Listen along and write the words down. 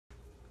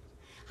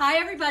Hi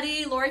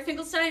everybody, Saria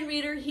Finkelstein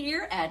Reader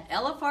here at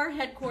LFR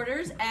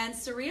headquarters, and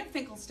Saria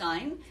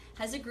Finkelstein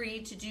has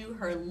agreed to do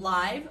her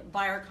live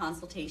buyer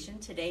consultation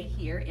today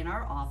here in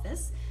our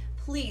office.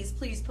 Please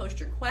post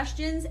your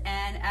questions,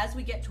 and as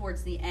we get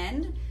towards the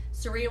end,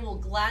 Saria will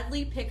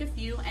gladly pick a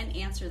few and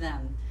answer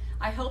them.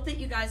 I hope that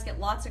you guys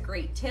get lots of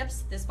great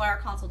tips. This buyer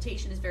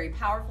consultation is very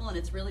powerful and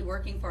it's really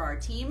working for our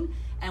team,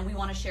 and we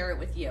want to share it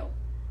with you.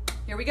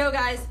 Here we go,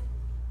 guys.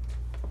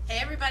 Hey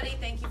everybody,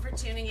 thank you for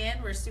tuning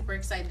in. We're super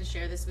excited to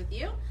share this with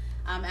you.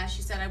 As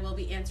she said, I will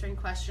be answering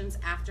questions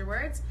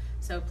afterwards,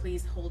 so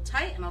please hold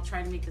tight and I'll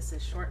try to make this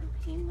as short and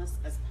painless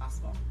as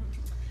possible.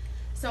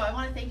 So I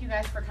want to thank you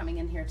guys for coming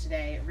in here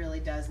today. It really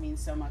does mean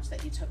so much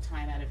that you took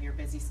time out of your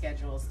busy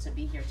schedules to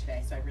be here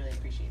today, so I really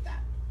appreciate that.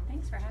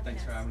 Thanks for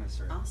having us.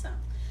 Sir. Awesome.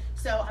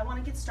 So I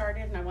want to get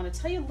started and I want to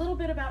tell you a little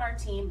bit about our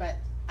team, but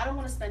I don't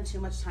want to spend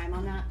too much time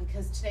on that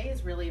because today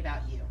is really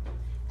about you.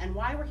 And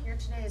why we're here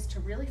today is to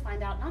really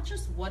find out not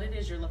just what it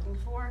is you're looking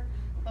for,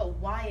 but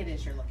why it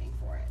is you're looking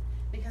for it.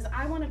 Because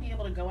I want to be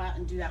able to go out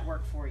and do that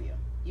work for you.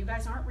 You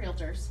guys aren't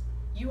realtors.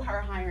 You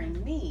are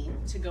hiring me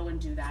to go and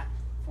do that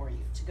for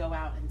you, to go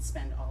out and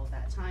spend all of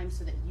that time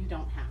so that you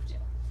don't have to.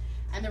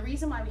 And the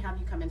reason why we have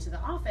you come into the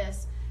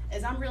office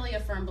is I'm really a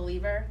firm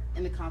believer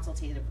in the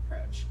consultative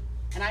approach.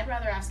 And I'd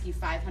rather ask you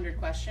 500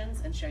 questions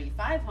and show you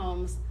 5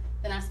 homes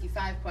than ask you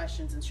 5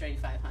 questions and show you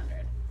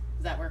 500.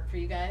 Does that work for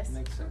you guys?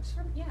 Makes sense.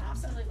 Yeah,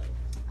 absolutely.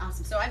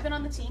 Awesome. So I've been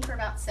on the team for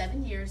about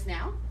 7 years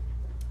now.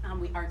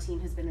 Our team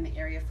has been in the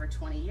area for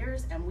 20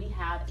 years, and we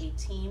have a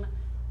team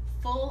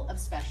full of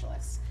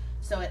specialists.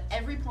 So at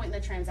every point in the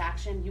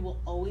transaction, you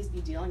will always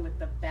be dealing with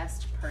the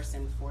best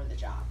person for the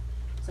job.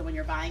 So when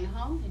you're buying a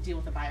home, you deal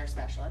with a buyer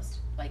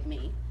specialist, like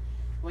me.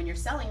 When you're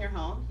selling your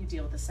home, you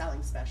deal with a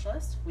selling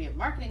specialist. We have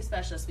marketing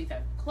specialists, we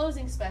have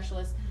closing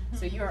specialists,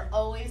 so you are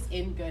always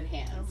in good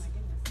hands. Oh my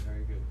goodness.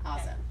 Very good.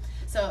 Awesome. Okay.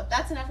 So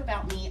that's enough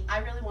about me. I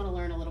really want to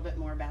learn a little bit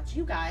more about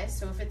you guys.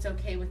 So if it's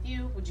okay with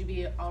you, would you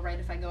be all right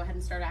if I go ahead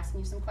and start asking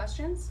you some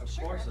questions? Of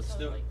course, let's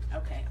do it.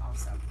 Okay,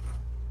 awesome.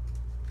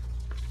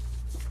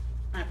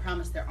 I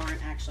promise there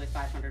aren't actually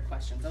 500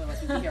 questions.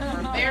 Otherwise, we'd be here for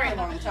a very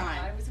long time.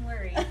 I was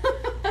worried.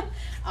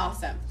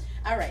 Awesome.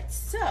 All right,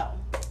 so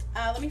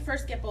let me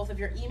first get both of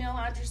your email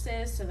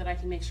addresses so that I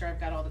can make sure I've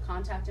got all the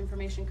contact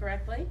information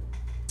correctly.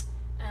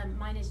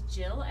 Mine is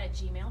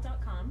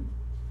jill@gmail.com.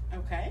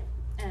 Okay,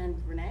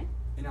 and Renee?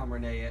 And I'm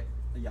Renee at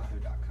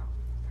yahoo.com.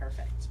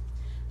 Perfect.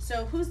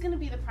 So who's going to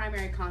be the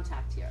primary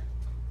contact here?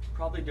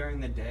 Probably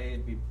during the day,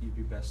 you'd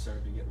be best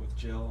served to get with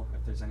Jill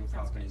if there's any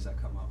properties that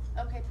come up.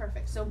 Okay,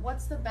 perfect. So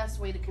what's the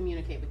best way to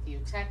communicate with you?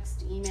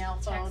 Text, email,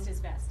 phone? Text is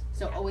best.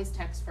 So yeah. Always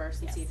text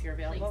first and see if you're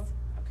available? Please.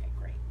 Okay,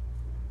 great.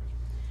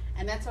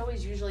 And that's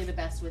always usually the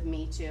best with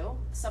me too.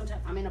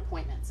 Sometimes I'm in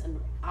appointments,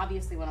 and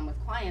obviously when I'm with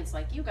clients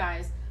like you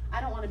guys, I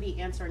don't want to be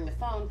answering the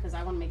phone because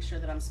I want to make sure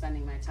that I'm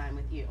spending my time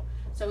with you.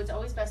 So it's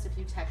always best if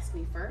you text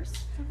me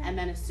first, and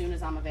then as soon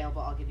as I'm available,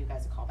 I'll give you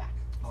guys a call back.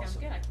 Awesome. Sounds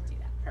good, I can do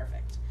that.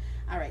 Perfect.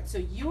 All right, so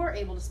you are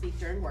able to speak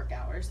during work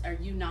hours. Are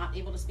you not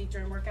able to speak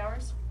during work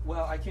hours?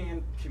 Well, I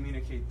can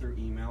communicate through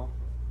email.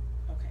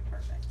 Okay,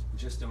 perfect.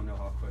 Just don't know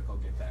how quick I'll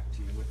get back to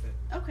you with it.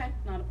 Okay,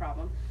 not a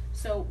problem.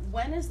 So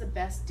when is the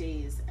best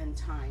days and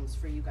times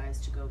for you guys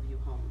to go view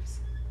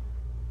homes?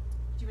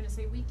 Do you want to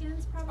say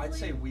weekends probably? I'd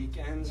say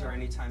weekends or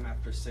any time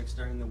after 6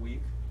 during the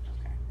week.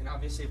 Okay. And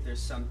obviously if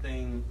there's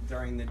something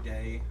during the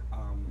day,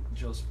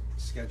 Jill's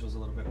schedule's a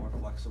little bit more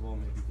flexible.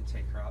 Maybe you can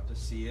take her out to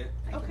see it.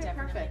 I can Okay,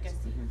 definitely perfect. go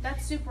see.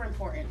 That's super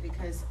important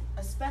because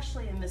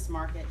especially in this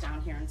market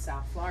down here in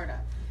South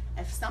Florida,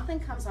 if something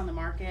comes on the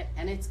market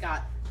and it's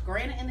got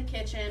granite in the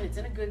kitchen, it's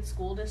in a good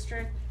school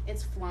district,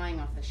 it's flying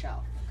off the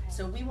shelf. Okay.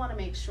 So we want to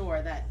make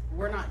sure that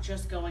we're not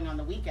just going on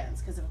the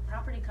weekends, because if a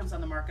property comes on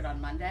the market on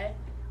Monday,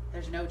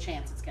 there's no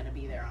chance it's going to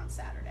be there on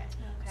Saturday.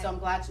 Okay. So I'm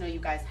glad to know you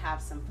guys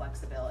have some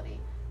flexibility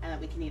and that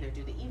we can either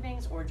do the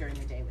evenings or during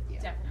the day with you.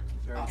 Definitely.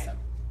 Very Awesome.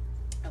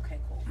 Okay,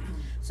 cool.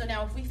 So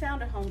now if we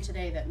found a home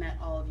today that met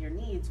all of your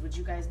needs, would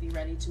you guys be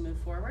ready to move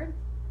forward?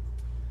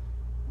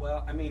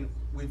 Well, I mean,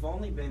 we've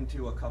only been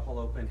to a couple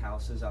open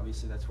houses.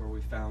 Obviously, that's where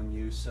we found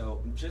you. So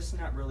I'm just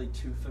not really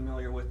too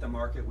familiar with the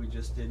market. We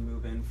just did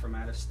move in from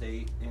out of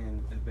state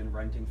and have been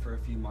renting for a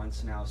few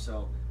months now.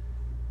 So,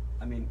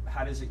 I mean,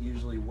 how does it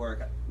usually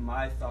work?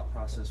 My thought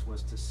process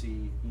was to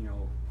see,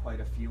 quite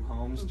a few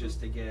homes just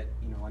to get,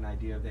 an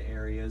idea of the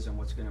areas and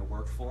what's going to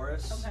work for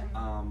us. Okay.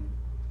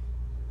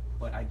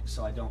 But I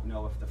don't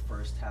know if the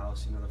first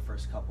house, the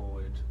first couple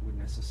would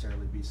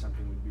necessarily be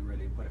something we'd be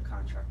ready to put a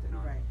contract in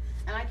on. Right,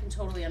 and I can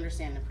totally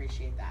understand and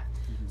appreciate that.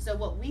 So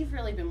what we've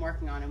really been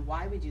working on and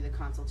why we do the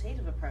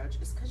consultative approach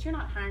is because you're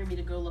not hiring me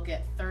to go look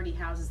at 30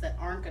 houses that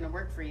aren't going to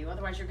work for you.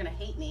 Otherwise you're going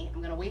to hate me. I'm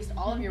going to waste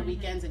all of your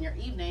weekends and your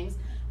evenings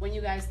when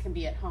you guys can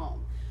be at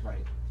home.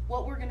 Right.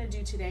 What we're going to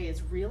do today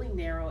is really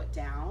narrow it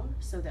down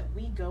so that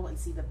we go and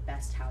see the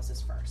best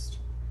houses first.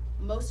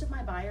 Most of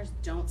my buyers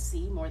don't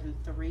see more than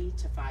 3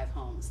 to 5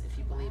 homes, if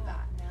you believe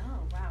that.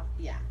 No, wow.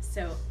 Yeah,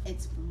 so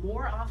it's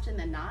more often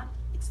than not,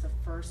 it's the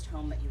first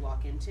home that you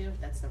walk into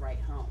that's the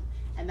right home.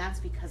 And that's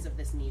because of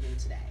this meeting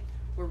today.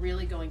 we're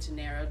really going to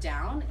narrow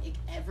down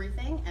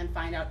everything and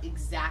find out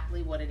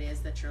exactly what it is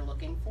that you're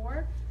looking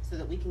for so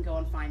that we can go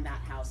and find that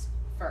house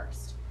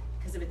first.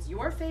 Because if it's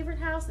your favorite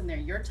house and they're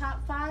your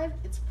top 5,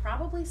 it's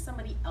probably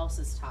somebody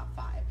else's top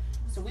 5.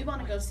 So we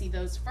want to go see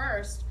those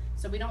first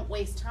so we don't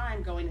waste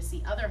time going to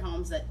see other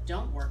homes that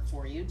don't work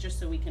for you just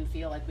so we can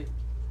feel like we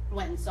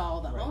went and saw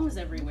all the Right. homes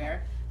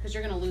everywhere, because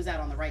you're going to lose out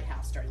on the right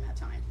house during that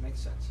time. Makes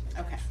sense.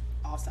 Okay,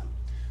 awesome.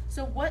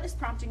 So what is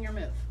prompting your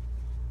move?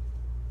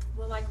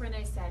 Well, like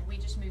Renee said, we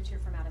just moved here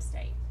from out of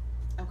state.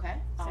 Okay,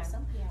 So,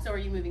 awesome. yeah. So are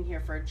you moving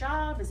here for a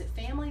job? Is it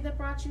family that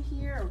brought you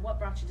here, or what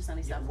brought you to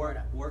sunny South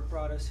Florida? Work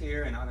brought us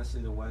here, and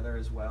honestly the weather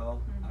as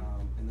well. Mhm.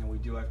 And then we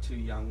do have 2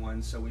 young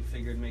ones, so we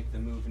figured make the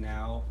move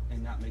now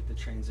and not make the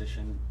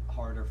transition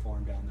harder for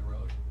them down the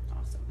road.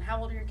 Awesome.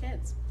 How old are your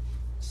kids?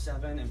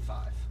 7 and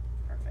 5.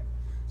 Perfect.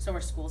 So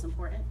are schools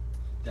important?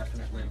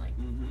 Definitely.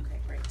 Definitely. Mhm. Okay,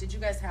 great. Did you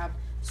guys have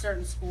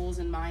certain schools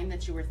in mind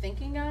that you were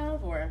thinking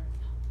of, or?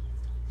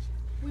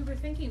 We were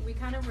thinking, we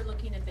kind of were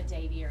looking at the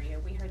Davie area.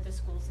 We heard the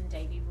schools in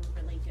Davie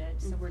were really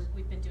good, so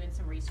we've been doing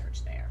some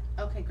research there.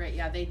 Okay, great.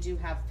 Yeah, they do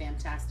have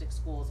fantastic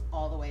schools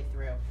all the way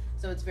through.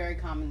 So it's very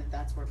common that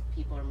that's where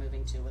people are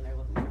moving to when they're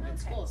looking for good Okay.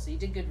 schools. So you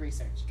did good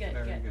research. Good,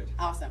 Very good. good.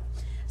 Awesome.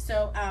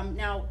 So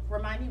now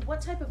remind me, what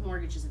type of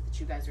mortgage is it that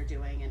you guys are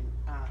doing, and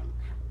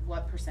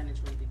what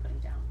percentage will you be putting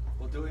down?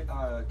 We'll do it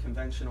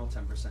conventional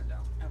 10%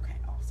 down. Okay,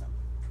 awesome.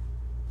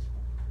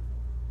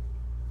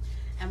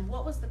 And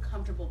what was the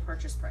comfortable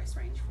purchase price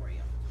range for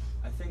you?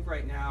 I think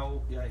right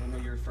now, yeah, I know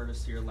you referred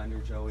us to your lender,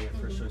 Joey, at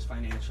First Mhm. Choice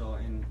Financial,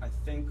 and I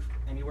think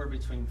anywhere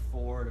between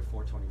 4 to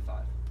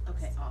 425.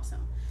 Okay,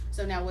 awesome.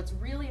 So now what's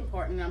really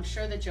important, and I'm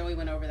sure that Joey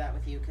went over that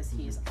with you because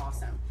he's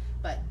awesome,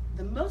 but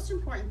the most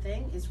important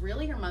thing is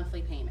really your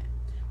monthly payment.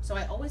 So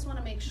I always want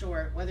to make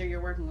sure, whether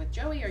you're working with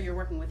Joey or you're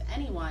working with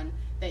anyone,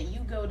 that you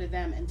go to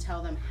them and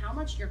tell them how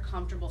much you're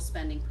comfortable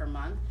spending per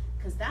month,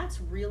 because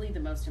that's really the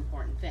most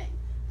important thing.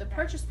 The Okay.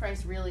 purchase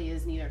price really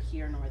is neither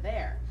here nor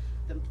there.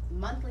 The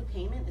monthly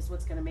payment is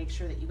what's going to make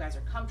sure that you guys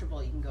are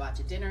comfortable. You can go out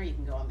to dinner, you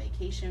can go on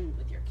vacation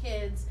with your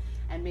kids,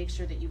 and make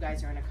sure that you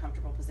guys are in a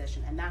comfortable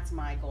position. And that's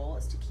my goal,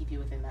 is to keep you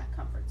within that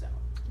comfort zone.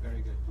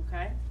 Very good.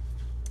 Okay?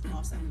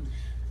 Awesome.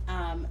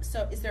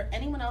 So is there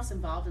anyone else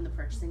involved in the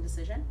purchasing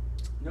decision?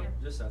 Nope, Yeah.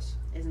 just us.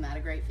 Isn't that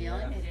a great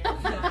feeling? It is.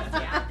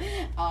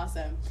 Yeah.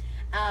 Awesome.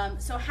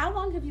 So how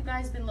long have you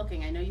guys been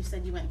looking? I know you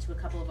said you went to a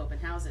couple of open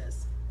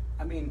houses.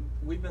 I mean,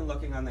 we've been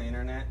looking on the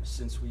internet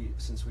since we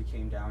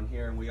came down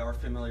here, and we are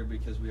familiar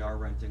because we are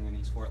renting in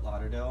East Fort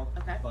Lauderdale.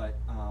 Okay. But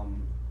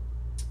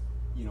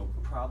you know,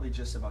 probably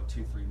just about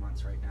 2-3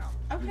 months right now.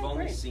 Okay, We've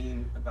only great.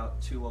 seen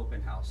about 2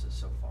 open houses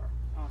so far.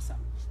 Awesome.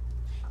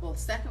 Well, the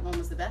second one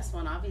was the best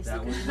one, obviously, That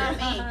because was you know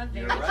great. me.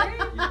 You're Very right.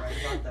 true. You're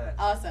right about that.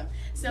 Awesome.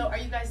 So are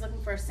you guys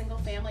looking for a single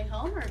family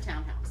home or a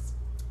townhouse?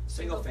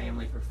 Single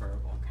family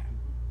preferable. Okay.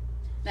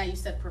 Now you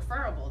said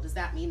preferable. Does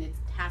that mean it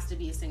has to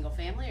be a single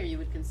family, or you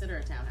would consider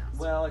a townhouse?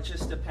 Well, it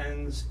just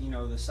depends, you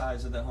know, the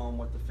size of the home,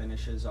 what the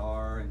finishes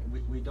are, and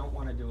we don't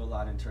want to do a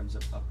lot in terms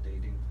of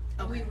updating.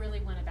 And we Okay. really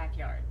want a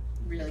backyard.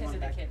 Really because want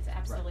of a the back- kids,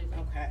 absolutely.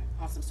 Okay,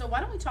 awesome. So why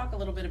don't we talk a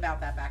little bit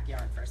about that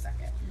backyard for a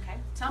second? Okay.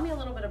 Tell me a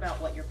little bit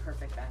about what your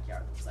perfect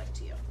backyard looks like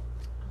to you.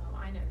 Oh,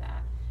 I know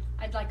that.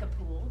 I'd like a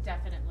pool,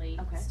 definitely.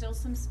 Okay. Still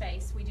some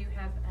space. We do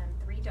have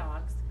 3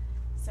 dogs,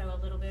 so a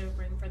little bit of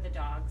room for the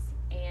dogs,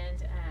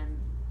 and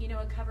you know,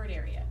 a covered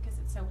area because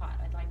it's so hot.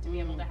 I'd like to be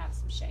able to have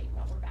some shade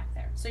while we're back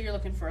there. So you're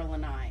looking for a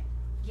lanai.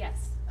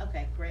 Yes.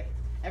 Okay, great.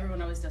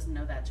 Everyone always doesn't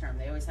know that term.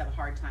 They always have a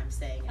hard time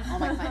saying it. All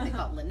my clients, they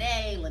call it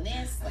lanai,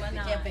 lanis, like they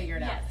Lanai. can't figure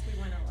it out. Yes, we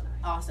want a lanai.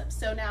 Awesome.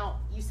 So now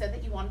you said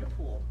that you wanted a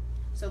pool.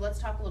 So let's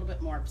talk a little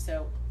bit more.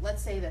 So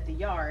let's say that the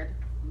yard,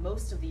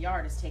 most of the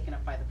yard is taken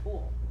up by the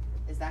pool.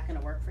 Is that going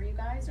to work for you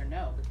guys, or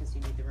no? Because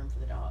you need the room for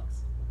the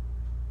dogs.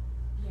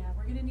 Yeah,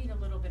 we're gonna need a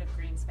little bit of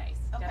green space,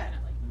 Okay.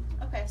 definitely.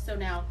 Okay. So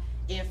now,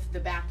 if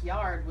the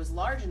backyard was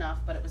large enough,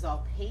 but it was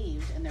all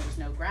paved and there was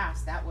no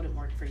grass, that wouldn't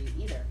work for you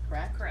either,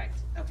 correct? Correct.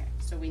 Okay.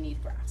 So we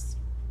need grass.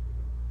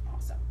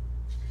 Awesome.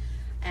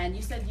 And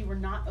you said you were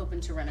not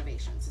open to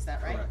renovations. Is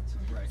that right? Correct,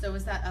 right. So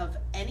is that of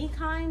any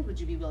kind? Would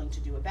you be willing to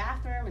do a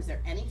bathroom? Is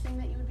there anything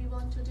that you would be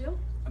willing to do?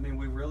 I mean,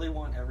 we really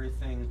want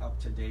everything up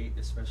to date,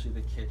 especially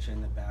the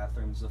kitchen, the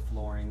bathrooms, the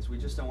floorings. We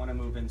just don't want to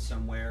move in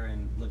somewhere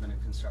and live in a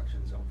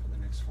construction zone for the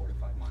next 4 to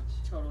 5 months.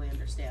 Totally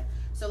understand.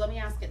 So let me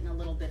ask it in a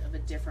little bit of a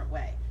different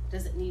way.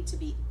 Does it need to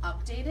be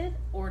updated,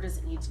 or does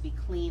it need to be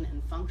clean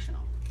and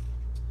functional?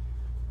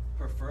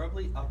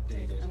 Preferably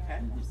updated. Yeah, Okay.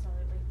 Mhm.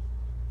 absolutely.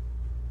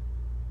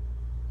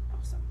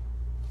 Awesome.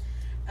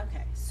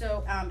 Okay,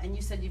 so, and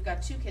you said you've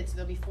got 2 kids, so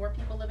there'll be 4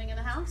 people living in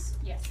the house?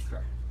 Yes.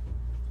 Correct.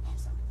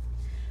 Awesome.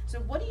 So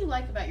what do you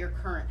like about your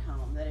current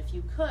home that if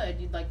you could,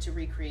 you'd like to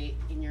recreate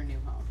in your new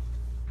home?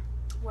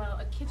 Well,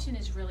 a kitchen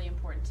is really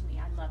important to me.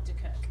 I love to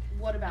cook.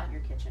 What about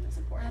your kitchen is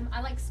important?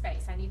 I like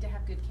space. I need to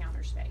have good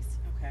counter space.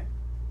 Okay.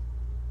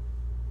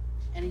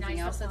 Anything Nice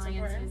else that's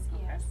important? appliances,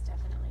 Okay. yes,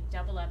 definitely.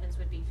 Double ovens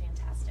would be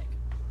fantastic.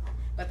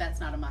 But that's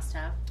not a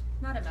must-have?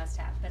 Not a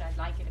must-have, but I'd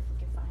like it if we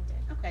could find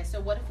it. Okay,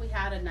 so what if we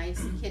had a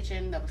nice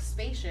kitchen that was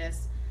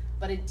spacious,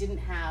 but it didn't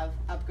have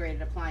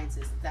upgraded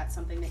appliances. Is that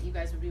something that you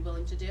guys would be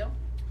willing to do?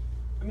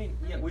 I mean,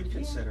 yeah, we'd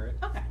consider it.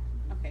 Okay,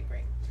 okay,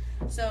 great.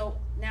 So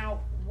now,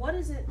 what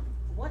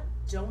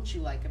don't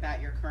you like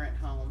about your current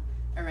home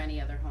or any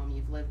other home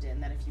you've lived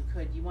in that if you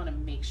could, you want to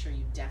make sure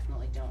you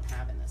definitely don't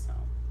have in this home?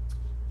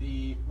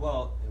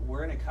 Well,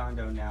 we're in a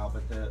condo now,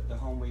 but the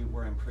home we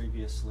were in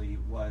previously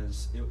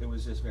was, it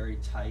was just very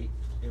tight.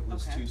 It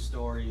was Okay. 2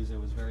 stories, it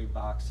was very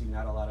boxy,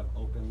 not a lot of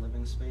open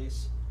living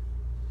space.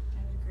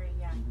 I would agree,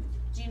 yeah.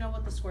 Do you know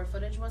what the square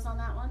footage was on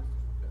that one?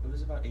 It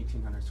was about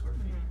 1,800 square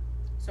feet.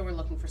 So we're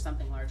looking for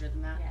something larger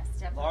than that? Yes,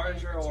 definitely.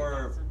 Larger over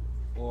or 2,000.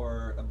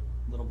 or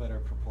a little better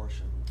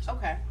proportion.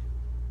 Okay.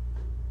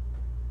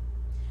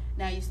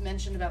 Now, you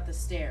mentioned about the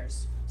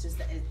stairs.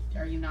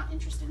 Are you not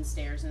interested in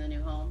stairs in the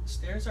new home?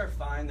 Stairs are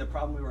fine. The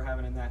problem we were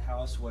having in that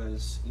house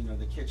was, you know,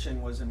 the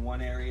kitchen was in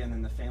one area and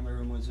then the family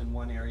room was in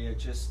one area.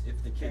 Just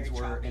if the kids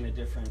Very were choppy. in a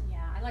different.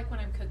 Yeah, I like when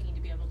I'm cooking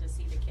to be able to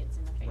see the kids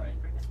in the family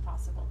Right. room if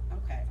possible.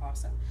 Okay,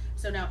 awesome.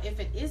 So now, if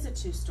it is a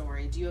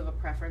 2-story, do you have a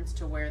preference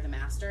to where the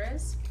master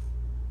is?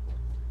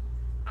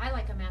 I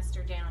like a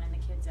master down and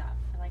the kids up.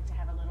 I like to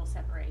have a little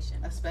separation.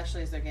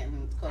 Especially as they're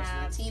getting close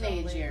to the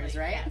teenage years, Absolutely,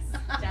 right?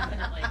 yes,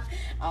 definitely.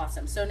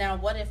 Awesome. So now,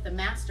 what if the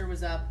master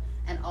was up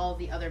and all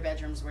the other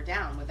bedrooms were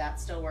down? Would that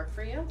still work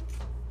for you?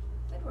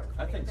 That'd work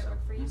for I you. think That'd so.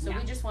 work for you. So Yeah.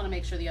 we just want to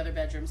make sure the other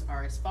bedrooms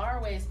are as far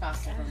away as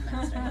possible from the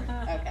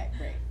master. Okay,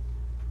 great.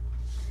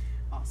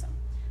 Awesome.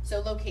 So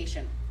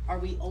location. Are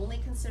we only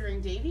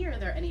considering Davie, or are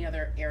there any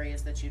other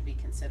areas that you'd be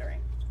considering?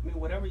 I mean,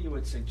 whatever you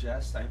would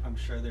suggest. I'm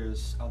sure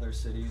there's other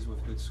cities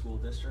with good school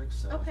districts,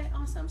 so Okay,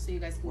 awesome. So you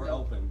guys can we're go.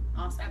 open.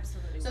 Awesome.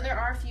 Absolutely. So right. there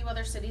are a few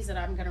other cities that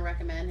I'm going to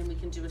recommend, and we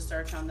can do a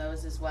search on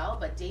those as well.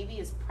 But Davie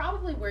is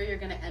probably where you're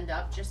going to end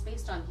up, just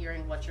based on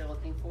hearing what you're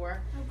looking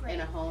for Oh, great.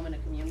 in a home and a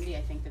community.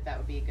 I think that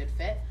would be a good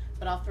fit.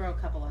 But I'll throw a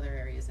couple other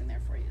areas in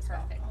there for you as well.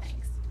 Perfect, Awesome.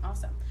 thanks.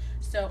 Awesome.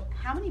 So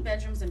how many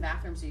bedrooms and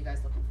bathrooms are you guys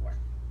looking for?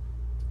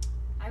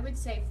 I would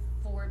say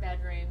 4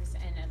 bedrooms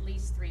and at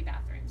least 3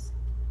 bathrooms.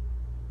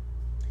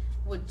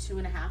 Would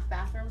 2.5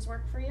 bathrooms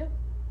work for you?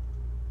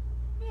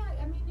 Yeah,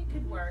 I mean, it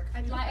could work.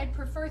 I'd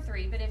prefer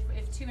 3, but if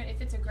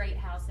it's a great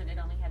house and it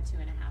only had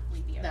 2.5,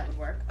 we'd be okay. That would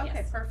work. Okay,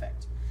 Yes.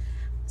 perfect.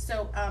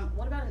 So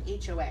what about an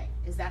HOA?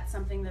 Is that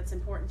something that's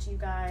important to you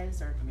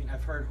guys, or? I mean,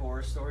 I've heard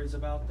horror stories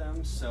about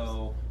them,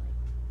 so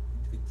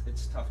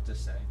it's tough to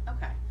say.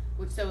 Okay.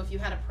 So if you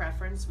had a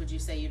preference, would you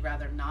say you'd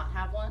rather not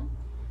have one?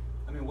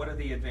 I mean, what are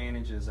the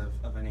advantages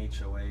of an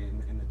HOA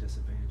and the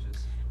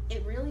disadvantages?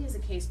 It really is a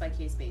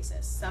case-by-case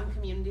basis. Some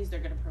communities, they're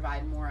gonna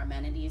provide more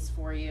amenities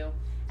for you,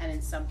 and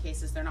in some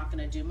cases, they're not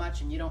gonna do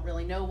much, and you don't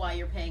really know why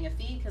you're paying a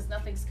fee, because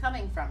nothing's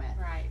coming from it.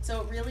 Right.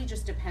 So it really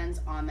just depends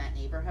on that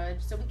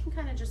neighborhood. So we can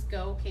kind of just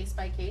go case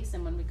by case,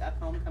 and when a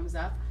home comes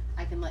up,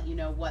 I can let you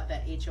know what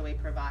that HOA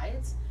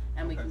provides,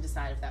 and we Okay. can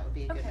decide if that would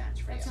be a good Okay,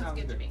 match for that you. sounds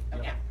good to me. Yeah.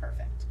 Okay,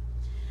 perfect.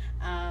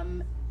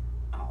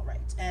 All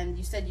right, and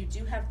you said you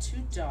do have 2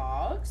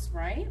 dogs,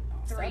 right?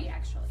 Awesome. 3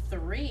 actually.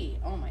 3.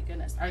 Oh my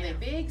goodness. Are they Yeah.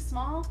 big,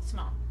 small?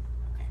 Small.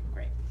 Okay,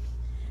 great.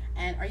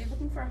 And are you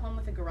looking for a home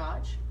with a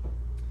garage?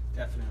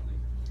 Definitely.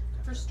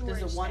 For storage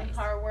Does a 1 space.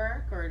 car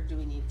work, or do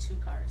we need 2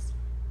 cars?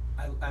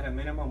 At a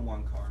minimum,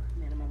 1 car.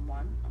 Minimum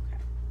 1,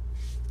 okay.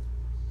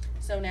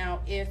 So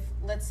now, if,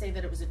 let's say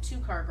that it was a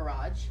 2-car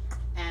garage,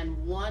 and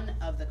one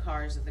of the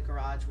cars of the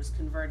garage was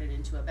converted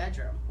into a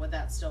bedroom, would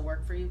that still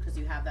work for you, because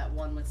you have that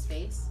one with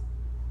space?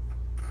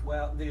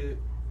 Well,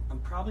 I'm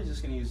probably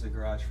just going to use the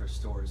garage for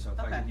storage, so if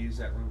I Okay. could use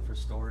that room for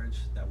storage,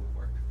 that would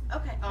work.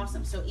 Okay,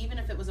 awesome. So even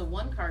if it was a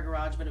 1-car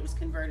garage, but it was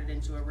converted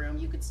into a room,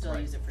 you could still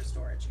Right. use it for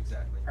storage?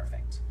 Exactly.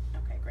 Perfect.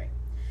 Okay, great.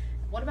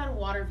 What about a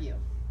water view?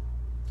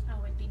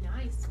 Oh, it'd be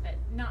nice, but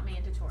not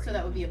mandatory. So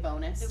that would be a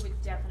bonus? It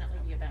would definitely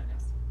be a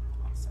bonus.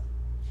 Awesome.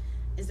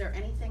 Is there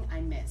anything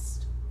I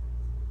missed?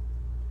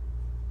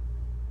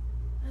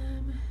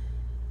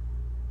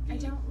 I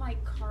don't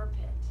like carpet.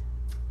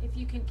 If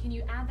you can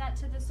you add that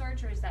to the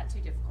search, or is that too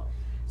difficult?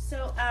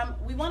 So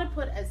we want to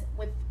put, as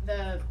with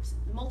the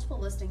multiple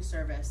listing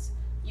service,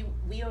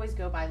 we always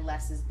go by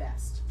less is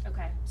best.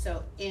 Okay.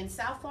 So in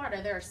South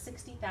Florida, there are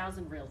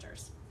 60,000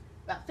 realtors.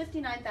 About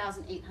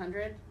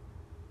 59,800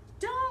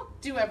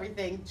 don't do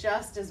everything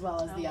just as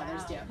well as Oh, the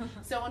others wow. do.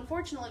 So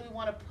unfortunately, we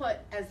want to put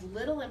as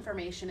little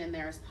information in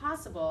there as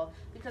possible,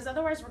 because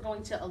otherwise we're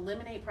going to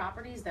eliminate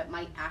properties that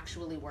might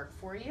actually work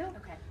for you.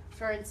 Okay.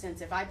 For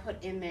instance, if I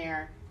put in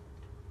there,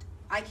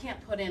 I can't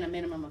put in a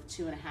minimum of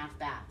 2.5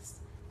 baths,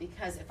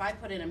 because if I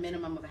put in a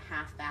minimum of a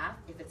half bath,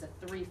 if it's a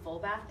 3 full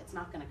bath, it's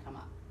not going to come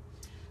up.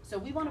 So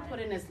we want to Got put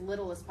it. in as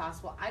little as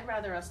possible. I'd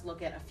rather us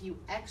look at a few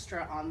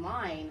extra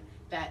online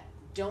that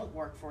don't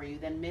work for you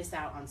than miss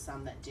out on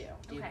some that do.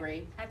 Do you Okay.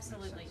 agree?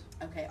 Absolutely.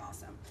 Okay,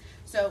 awesome.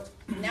 So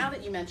now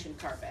that you mentioned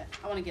carpet,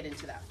 I want to get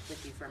into that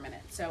with you for a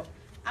minute. So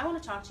I want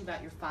to talk to you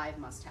about your 5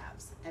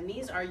 must-haves. And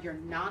these are your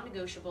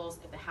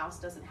non-negotiables. If the house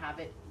doesn't have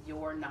it,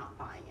 you're not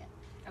buying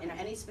it. In Okay.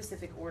 any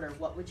specific order,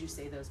 what would you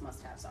say those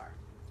must-haves are?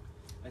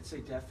 I'd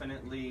say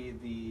definitely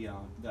the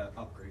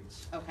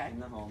upgrades Okay. in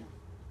the home.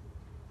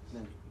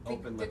 Then The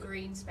open living.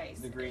 green space.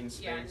 The green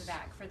Yeah, in the space.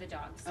 back for the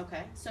dogs.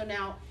 Okay, so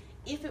now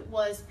If it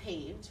was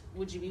paved,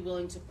 would you be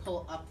willing to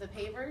pull up the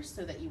pavers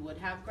so that you would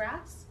have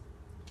grass?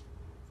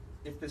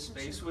 If the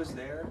space was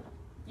there,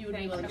 You would be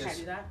Okay, willing to okay.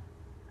 do that?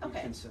 we'd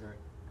Okay. consider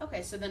it.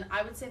 Okay, so then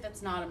I would say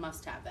that's not a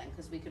must-have then,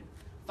 because we could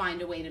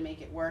find a way to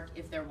make it work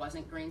if there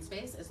wasn't green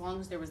space, as long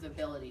as there was the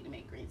ability to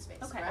make green space,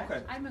 Okay, correct?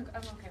 Okay. I'm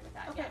okay with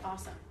that, Okay, yeah.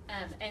 awesome.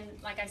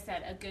 And like I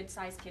said, a good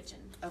sized kitchen,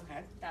 Okay,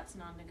 that's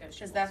non-negotiable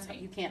because that's, to me.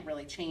 you can't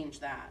really change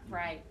that.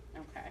 Right,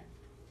 Okay.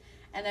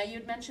 And now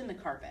you'd mentioned the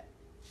carpet.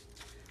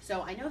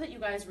 So I know that you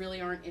guys really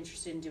aren't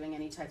interested in doing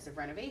any types of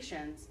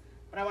renovations,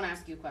 but I want to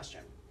ask you a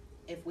question.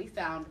 If we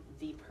found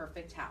the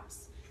perfect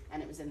house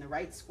and it was in the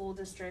right school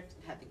district,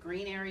 it had the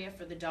green area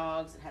for the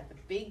dogs, it had the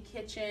big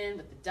kitchen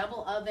with the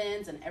double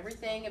ovens and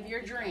everything of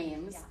your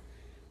dreams, yeah.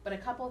 but a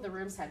couple of the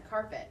rooms had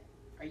carpet,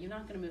 are you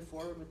not going to move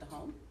forward with the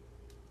home?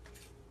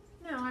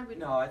 No, I would.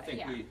 No, I think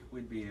yeah.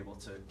 we'd be able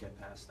to get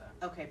past that.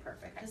 Okay,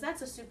 perfect, because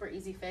that's a super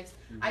easy fix.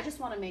 Mhm. I just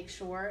want to make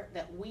sure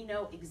that we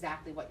know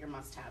exactly what your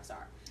must-haves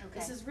are.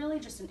 This Okay. is really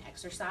just an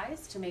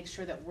exercise to make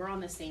sure that we're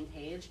on the same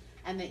page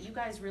and that you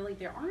guys really,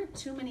 there aren't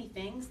too many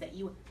things that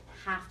you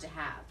have to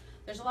have.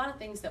 There's a lot of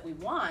things that we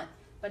want,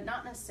 but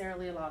not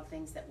necessarily a lot of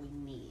things that we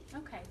need.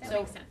 Okay, that So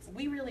makes sense.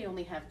 we really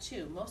only have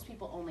two. Most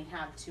people only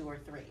have 2 or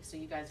 3, so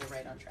you guys are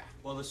right on track.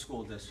 Well, the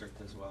school district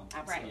as well.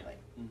 Absolutely.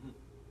 hmm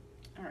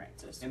All right,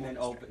 so a school And then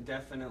district.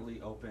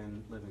 definitely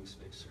open living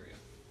space area.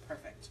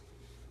 Perfect.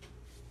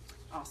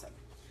 Awesome.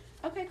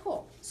 Okay,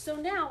 cool. So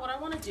now what I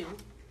want to do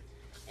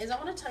is I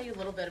want to tell you a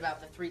little bit about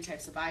the 3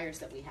 types of buyers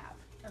that we have.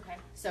 Okay,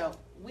 So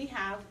we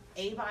have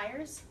A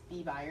buyers,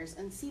 B buyers,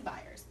 and C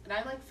buyers. And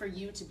I'd like for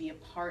you to be a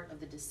part of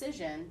the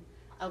decision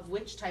of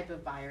which type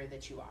of buyer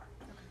that you are.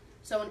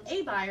 So an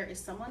A buyer is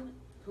someone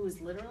who is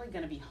literally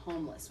going to be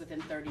homeless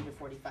within 30 to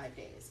 45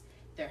 days.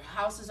 Their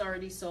house is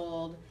already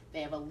sold,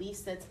 they have a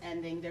lease that's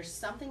ending, there's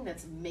something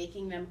that's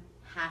making them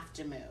have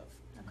to move.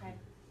 okay,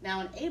 Now,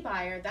 an A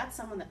buyer, that's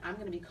someone that I'm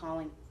going to be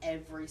calling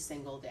every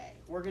single day.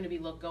 We're going to be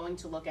going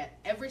to look at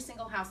every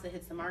single house that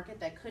hits the market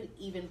that could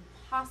even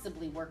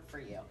possibly work for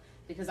you,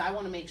 because I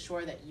want to make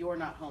sure that you're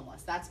not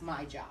homeless. That's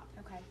my job,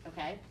 okay,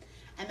 okay?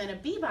 And then a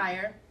B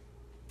buyer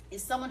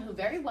is someone who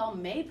very well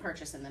may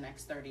purchase in the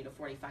next 30 to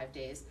 45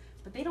 days,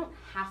 but they don't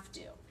have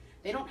to.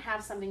 They don't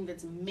have something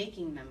that's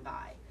making them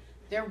buy.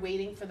 They're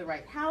waiting for the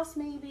right house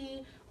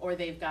maybe, or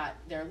they've got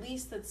their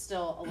lease that's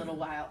still a little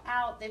while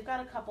out. They've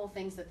got a couple of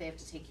things that they have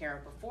to take care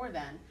of before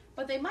then,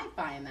 but they might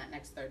buy in that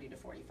next 30 to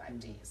 45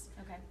 days.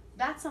 okay,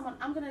 That's someone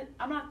I'm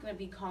not gonna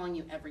be calling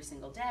you every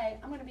single day.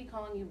 I'm gonna be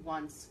calling you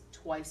once,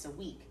 twice a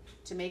week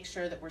to make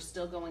sure that we're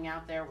still going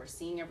out there, we're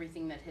seeing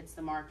everything that hits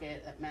the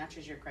market, that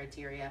matches your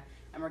criteria,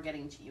 and we're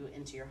getting to you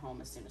into your home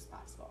as soon as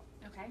possible.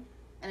 okay,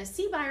 And a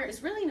C buyer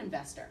is really an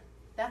investor.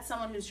 That's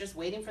someone who's just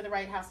waiting for the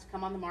right house to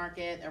come on the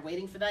market. They're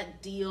waiting for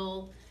that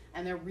deal,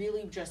 and they're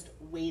really just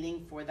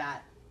waiting for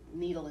that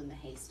needle in the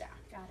haystack.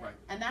 got it. Right.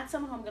 And that's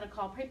someone who I'm going to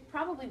call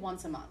probably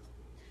once a month.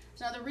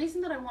 So now the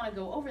reason that I want to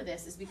go over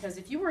this is because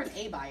if you were an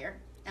A buyer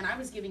and I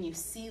was giving you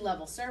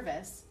C-level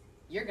service,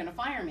 you're going to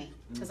fire me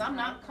because I'm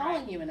not Right,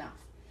 calling right. you enough.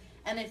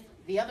 And if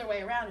the other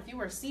way around, if you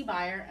were a C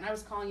buyer and I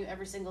was calling you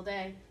every single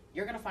day,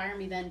 you're going to fire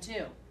me then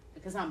too,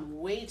 because I'm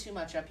way too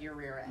much up your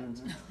rear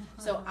end.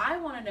 So I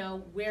want to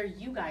know where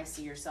you guys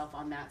see yourself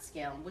on that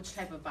scale and which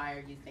type of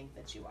buyer you think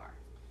that you are.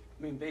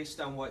 I mean, based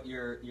on what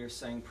you're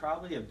saying,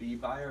 probably a B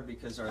buyer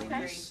because our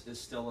Okay. lease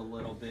is still a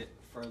little bit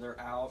further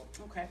out.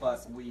 Okay.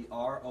 But we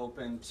are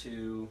open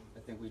to, I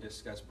think we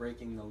discussed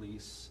breaking the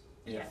lease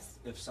Yes.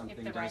 if If something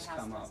the right does house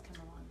come does up.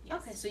 come along,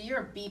 yes. Okay, so you're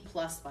a B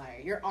plus buyer.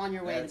 You're on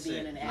your way That's to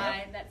being it. an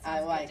A. That I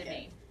sounds like good to it.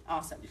 me.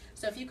 Awesome.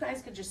 So if you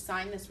guys could just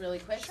sign this really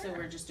quick, so Sure.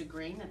 we're just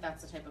agreeing that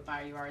that's the type of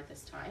buyer you are at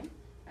this time,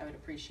 I would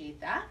appreciate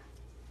that.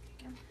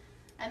 Yeah.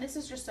 And this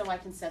is just so I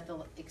can set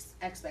the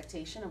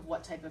expectation of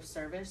what type of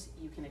service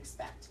you can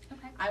expect.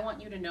 Okay, I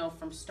want you to know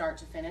from start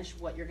to finish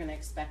what you're gonna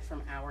expect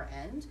from our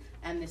end,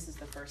 and this is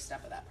the first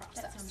step of that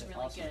process. that sounds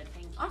really Awesome. good,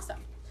 thank you. Awesome.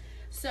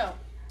 So,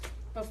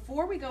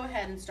 before we go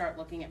ahead and start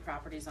looking at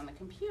properties on the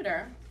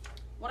computer,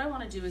 what I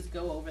wanna do is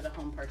go over the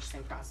home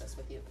purchasing process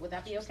with you. Would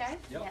that be okay?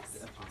 Yep, Yes.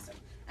 definitely. Awesome.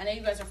 I know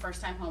you guys are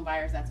first-time home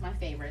buyers, that's my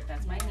favorite,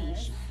 that's my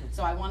Yes. niche.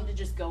 So I wanted to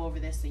just go over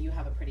this so you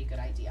have a pretty good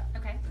idea.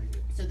 Okay, Very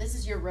good. So this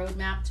is your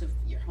roadmap to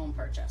your home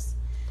purchase.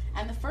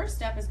 And the first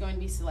step is going to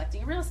be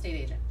selecting a real estate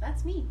agent.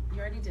 That's me, you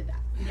already did that.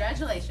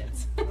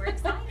 Congratulations. We're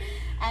excited.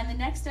 And the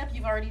next step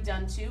you've already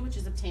done too, which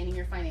is obtaining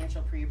your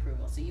financial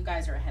pre-approval. So you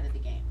guys are ahead of the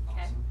game.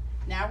 Okay. Awesome.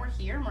 Now we're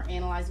here and we're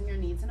analyzing your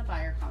needs in a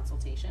buyer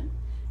consultation.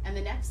 And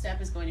the next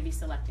step is going to be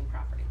selecting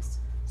properties.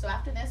 So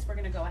after this, we're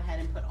gonna go ahead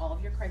and put all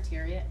of your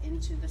criteria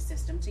into the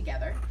system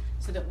together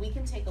so that we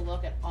can take a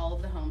look at all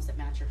of the homes that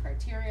match your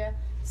criteria,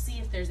 see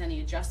if there's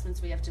any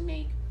adjustments we have to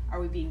make, are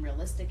we being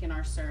realistic in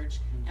our search,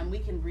 and we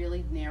can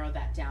really narrow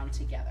that down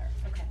together.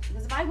 Okay,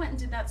 Because if I went and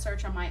did that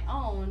search on my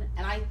own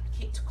and I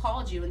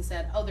called you and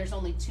said, oh, there's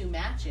only 2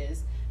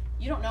 matches,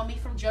 you don't know me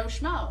from Joe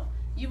Schmo.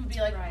 You would be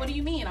like, Right. what do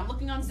you mean? I'm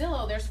looking on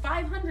Zillow. There's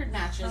 500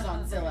 matches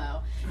on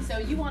Zillow. So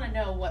you want to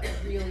know what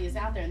really is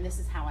out there, and this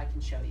is how I can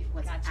show you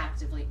what's Gotcha.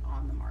 actively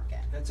on the market.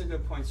 That's a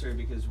good point, Saria,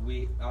 because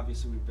we've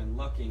been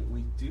looking.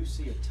 We do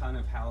see a ton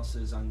of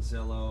houses on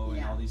Zillow and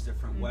Yeah. all these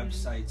different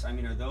websites. I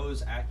mean, are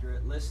those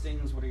accurate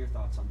listings? What are your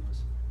thoughts on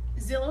those?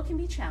 Zillow can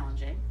be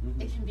challenging.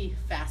 Mhm. It can be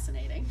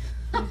fascinating.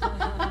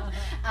 The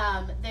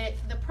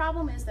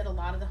problem is that a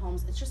lot of the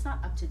homes, it's just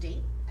not up to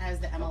date as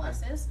the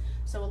MLS is.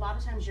 So a lot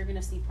of times you're going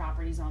to see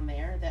properties on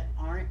there that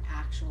aren't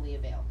actually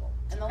available.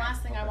 And the Okay.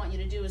 last thing I want you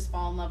to do is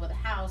fall in love with a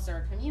house or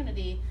a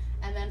community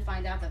and then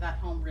find out that that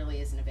home really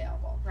isn't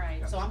available.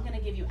 Right. So I'm going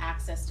to give you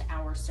access to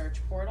our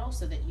search portal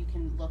so that you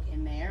can look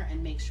in there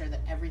and make sure that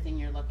everything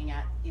you're looking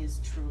at is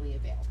truly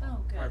available. Oh,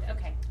 good. Perfect.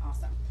 Okay.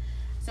 Awesome.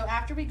 So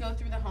after we go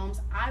through the homes,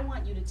 I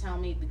want you to tell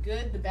me the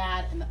good, the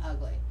bad, and the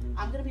ugly. Mhm.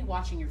 I'm going to be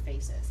watching your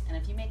faces. And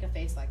if you make a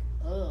face like,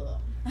 ugh,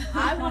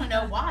 I want to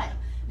know why.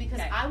 Because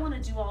Okay. I want to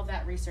do all of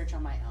that research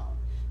on my own.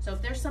 So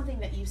if there's something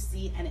that you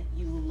see and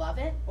you love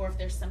it, or if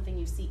there's something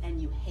you see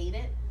and you hate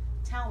it,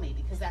 tell me,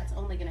 because that's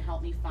only going to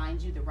help me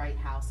find you the right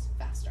house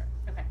faster.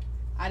 Okay.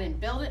 I didn't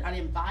build it, I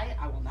didn't buy it,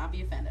 I will not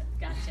be offended.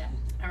 Gotcha.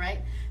 All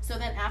right? So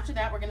then after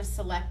that, we're going to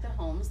select the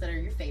homes that are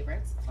your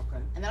favorites. Okay.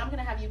 And then I'm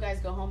gonna have you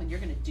guys go home and you're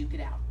gonna duke it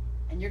out.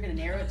 And you're gonna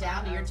narrow it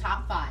down to your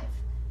top 5,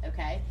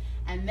 okay?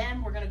 And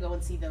then we're gonna go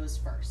and see those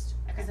first.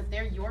 Because Okay. if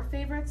they're your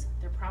favorites,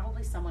 they're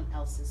probably someone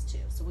else's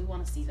too. So we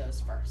wanna see those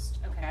first,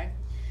 okay?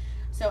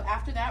 So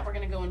after that, we're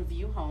gonna go and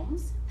view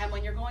homes. And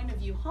when you're going to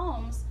view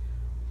homes,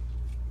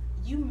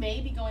 you may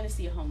be going to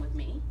see a home with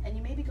me, and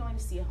you may be going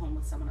to see a home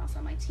with someone else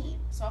on my team.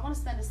 So I wanna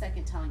spend a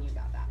second telling you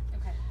about that.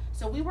 Okay.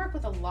 So we work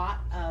with a lot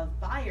of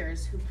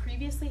buyers who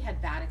previously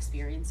had bad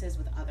experiences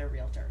with other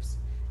realtors.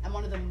 And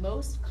one of the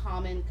most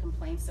common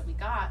complaints that we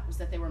got was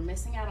that they were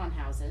missing out on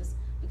houses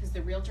because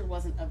the realtor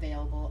wasn't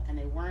available and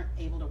they weren't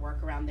able to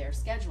work around their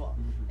schedule.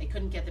 Mhm. They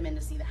couldn't get them in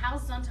to see the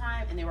houses on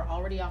time, and they were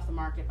already off the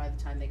market by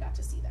the time they got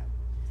to see them.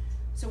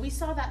 So we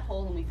saw that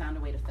hole and we found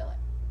a way to fill it.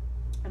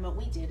 And what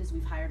we did is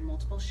we've hired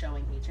multiple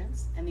showing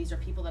agents, and these are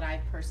people that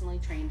I've personally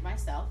trained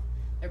myself.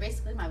 They're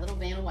basically my little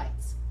Vanna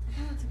Whites.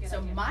 Oh, that's a good So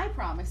idea. my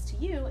promise to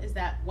you is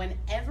that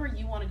whenever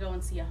you want to go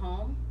and see a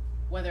home,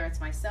 whether it's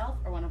myself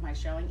or one of my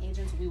showing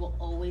agents, we will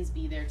always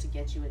be there to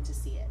get you in to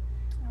see it.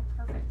 Oh,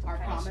 perfect. Our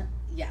Okay. promise,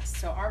 yes.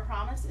 So our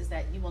promise is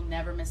that you will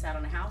never miss out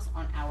on a house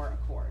on our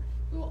accord.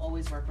 We will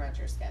always work around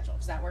your schedule.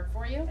 Does that work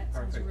for you? That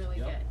sounds Perfect. really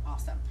Yep. good.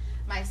 Awesome.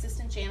 My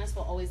assistant Janice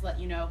will always let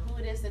you know who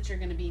it is that you're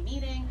going to be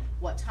meeting,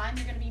 what time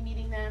you're going to be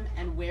meeting them,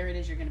 and where it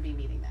is you're going to be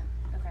meeting them.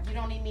 Okay. You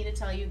don't need me to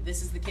tell you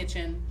this is the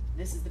kitchen,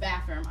 this is the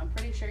bathroom. I'm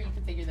pretty sure you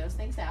can figure those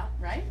things out,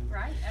 right?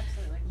 Right.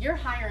 Absolutely. You're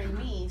hiring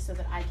me so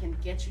that I can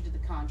get you to the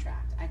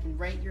contract. I can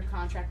write your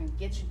contract and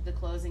get you to the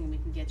closing, and we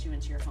can get you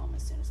into your home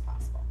as soon as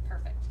possible.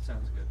 Perfect.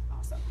 Sounds good.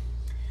 Awesome.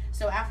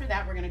 So after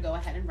that, we're gonna go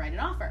ahead and write an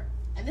offer.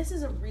 And this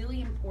is a really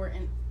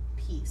important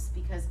piece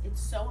because it's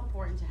so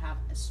important to have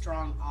a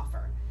strong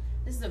offer.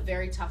 This is a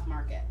very tough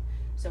market.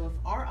 So if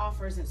our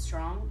offer isn't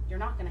strong, you're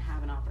not gonna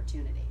have an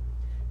opportunity.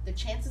 The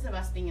chances of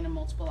us being in a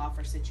multiple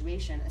offer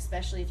situation,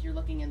 especially if you're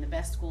looking in the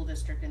best school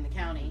district in the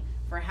county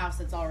for a house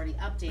that's already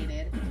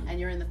updated and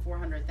you're in the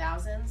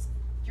 400,000s,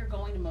 you're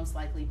going to most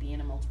likely be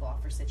in a multiple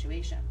offer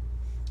situation.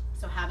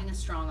 So having a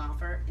strong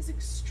offer is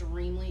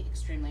extremely,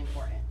 extremely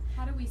important.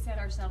 How do we set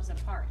ourselves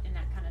apart in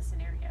that kind of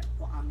scenario?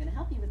 Well, I'm gonna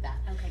help you with that.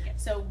 Okay, good.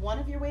 So one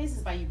of your ways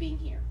is by you being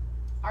here.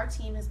 Our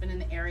team has been in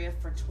the area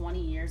for 20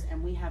 years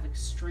and we have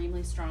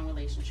extremely strong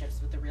relationships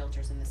with the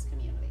realtors in this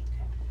community.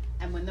 Okay.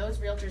 And when those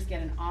realtors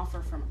get an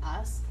offer from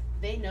us,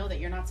 they know that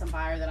you're not some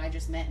buyer that I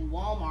just met in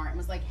Walmart and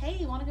was like, hey,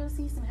 you wanna go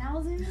see some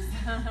houses?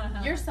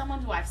 You're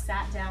someone who I've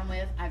sat down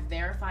with, I've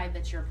verified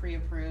that you're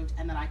pre-approved,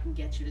 and that I can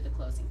get you to the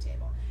closing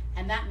table.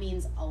 And that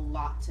means a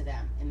lot to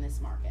them in this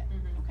market,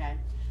 Mhm. okay?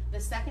 The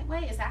second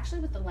way is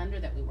actually with the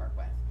lender that we work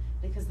with,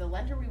 because the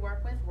lender we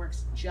work with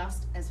works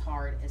just as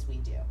hard as we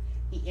do.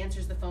 He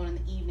answers the phone in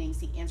the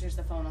evenings, he answers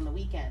the phone on the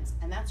weekends,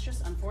 and that's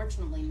just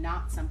unfortunately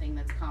not something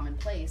that's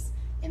commonplace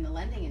in the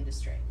lending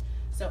industry.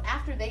 So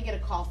after they get a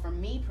call from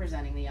me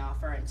presenting the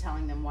offer and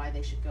telling them why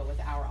they should go with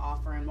our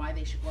offer and why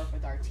they should work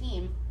with our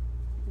team,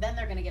 then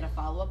they're gonna get a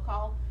follow-up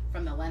call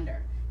from the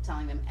lender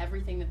telling them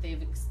everything that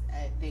they've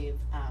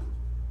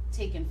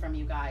taken from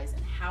you guys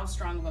and how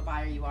strong of a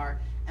buyer you are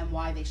and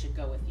why they should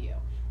go with you.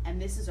 And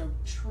this is a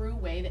true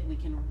way that we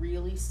can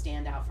really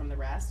stand out from the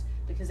rest,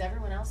 because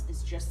everyone else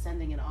is just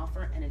sending an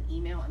offer and an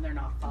email and they're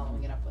not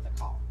following it up with a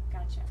call.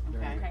 Gotcha.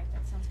 Okay. Okay,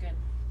 that sounds good.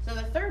 So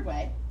the third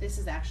way, this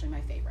is actually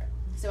my favorite.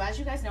 So as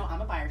you guys know,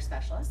 I'm a buyer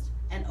specialist,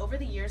 and over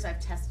the years I've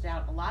tested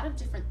out a lot of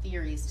different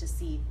theories to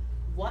see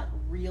what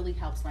really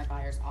helps my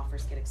buyers'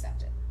 offers get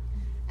accepted.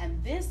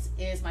 And this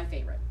is my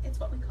favorite. It's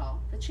what we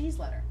call the cheese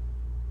letter.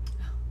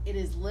 It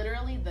is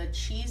literally the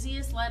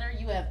cheesiest letter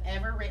you have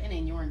ever written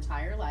in your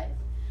entire life,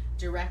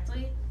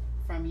 directly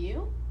from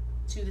you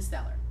to the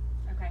seller.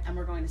 Okay. Okay. and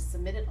we're going to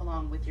submit it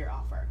along with your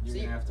offer. You're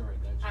So gonna have to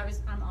write that.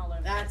 I'm all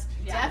over That's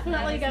it.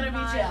 definitely that is gonna be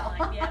my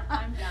Jill. line. Yep,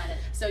 I've got it.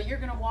 So you're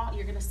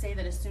gonna say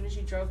that as soon as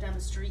you drove down the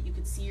street, you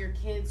could see your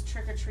kids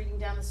trick-or-treating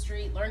down the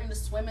street, learning to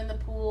swim in the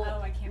pool.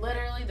 Oh, I can't wait.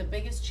 Literally the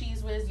biggest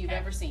cheese whiz you've Okay.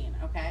 ever seen,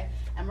 okay?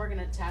 And we're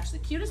gonna attach the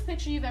cutest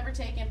picture you've ever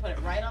taken, put it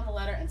right on the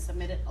letter, and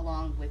submit it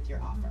along with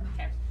your offer.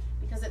 Okay.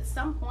 Because at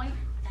some point,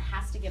 it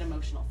has to get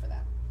emotional for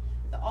them.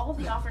 All of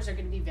the offers are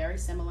gonna be very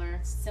similar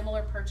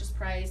purchase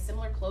price,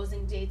 similar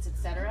closing dates,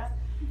 etc.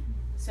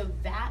 So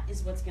that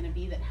is what's gonna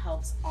be that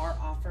helps our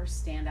offer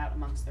stand out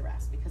amongst the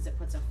rest, because it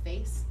puts a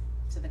face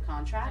to the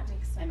contract That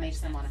makes so and much makes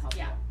them wanna sense.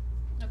 help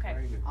you. Okay.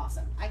 Very good.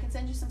 Awesome. I can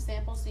send you some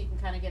samples so you can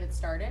kind of get it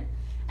started.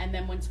 And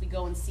then once we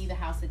go and see the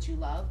house that you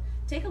love,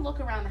 take a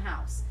look around the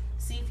house.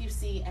 See if you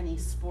see any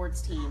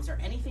sports teams or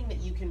anything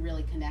that you can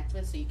really connect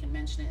with so you can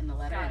mention it in the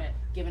letter Got and it.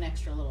 give an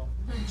extra little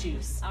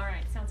juice. All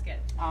right, sounds good.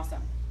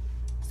 Awesome.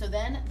 So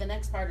then the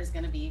next part is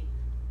going to be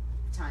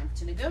time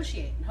to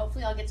negotiate. And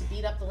hopefully I'll get to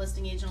beat up the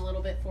listing agent a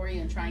little bit for you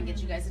and try and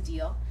get you guys a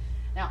deal.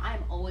 Now,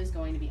 I'm always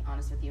going to be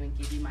honest with you and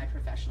give you my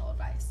professional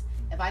advice.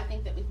 If I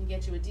think that we can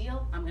get you a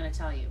deal, I'm going to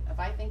tell you. If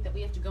I think that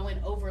we have to go in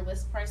over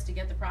list price to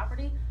get the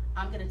property,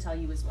 I'm going to tell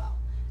you as well.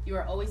 You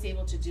are always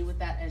able to do with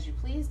that as you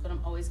please, but I'm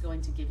always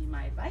going to give you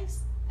my advice,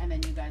 and then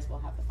you guys will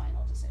have the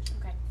final decision.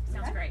 Okay,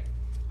 sounds Okay. great.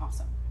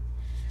 Awesome.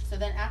 So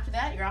then after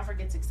that, your offer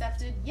gets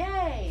accepted.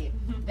 Yay!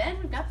 Then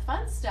we've got the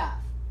fun stuff.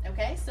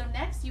 Okay, so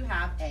next you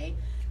have a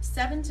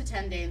 7 to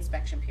 10 day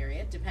inspection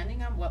period,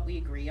 depending on what we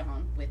agree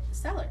on with the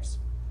sellers.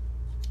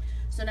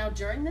 So now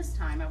during this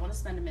time, I want to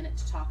spend a minute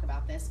to talk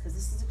about this because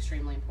this is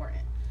extremely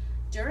important.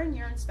 During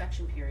your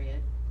inspection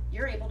period,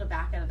 you're able to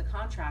back out of the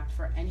contract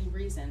for any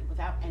reason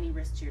without any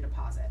risk to your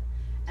deposit.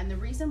 And the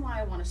reason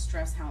why I want to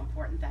stress how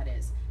important that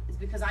is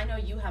because I know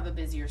you have a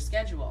busier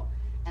schedule.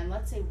 And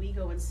let's say we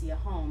go and see a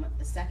home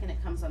the second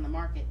it comes on the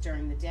market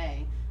during the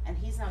day, and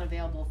he's not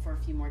available for a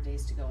few more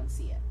days to go and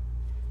see it.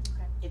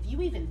 Okay. If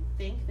you even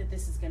think that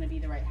this is going to be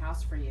the right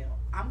house for you,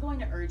 I'm going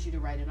to urge you to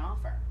write an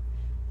offer.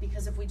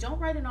 Because if we don't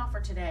write an offer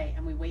today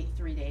and we wait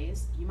 3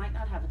 days, you might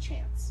not have a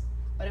chance.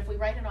 But if we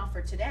write an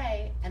offer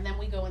today and then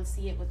we go and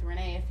see it with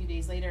Renee a few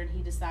days later and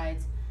he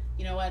decides,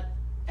 you know what,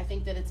 I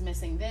think that it's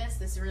missing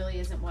this really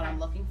isn't what I'm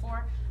looking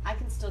for, I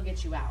can still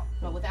get you out.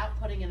 But without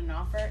putting in an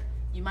offer,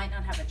 you might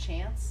not have a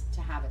chance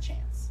to have a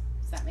chance.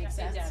 Does that make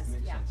sense? It does,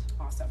 Makes yeah. sense.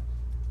 Awesome.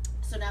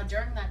 So now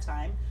during that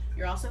time,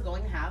 you're also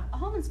going to have a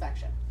home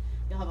inspection.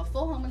 You'll have a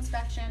full home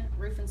inspection,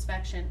 roof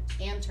inspection,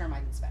 and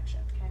termite inspection.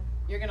 Okay.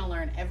 You're going to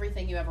learn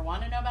everything you ever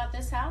want to know about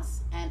this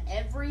house and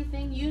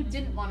everything you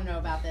didn't want to know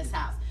about this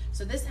house.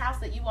 So this house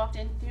that you walked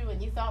into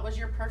and you thought was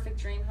your perfect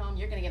dream home,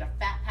 you're going to get a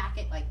fat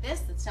packet like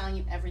this that's telling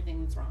you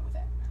everything that's wrong with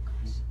it.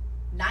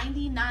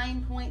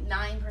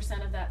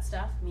 99.9% of that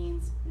stuff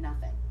means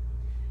nothing.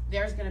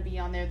 There's going to be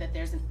on there that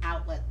there's an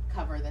outlet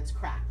cover that's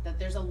cracked, that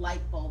there's a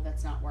light bulb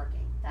that's not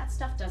working. That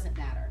stuff doesn't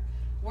matter.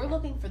 We're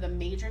looking for the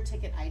major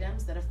ticket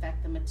items that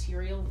affect the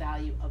material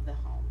value of the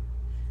home.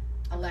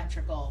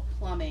 Electrical,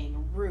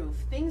 plumbing, roof,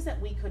 things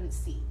that we couldn't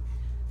see.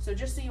 So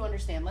just so you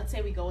understand, let's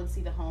say we go and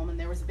see the home and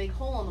there was a big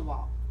hole in the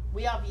wall.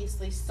 We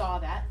obviously saw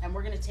that and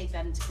we're going to take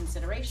that into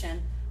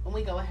consideration when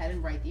we go ahead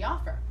and write the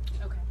offer.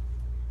 Okay.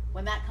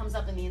 When that comes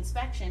up in the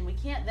inspection, we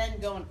can't then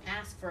go and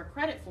ask for a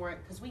credit for it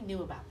because we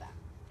knew about that.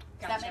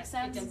 Does that Gotcha. make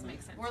sense? It does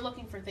make sense. We're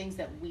looking for things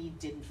that we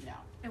didn't know.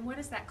 And what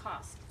does that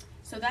cost?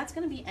 So that's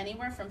going to be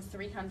anywhere from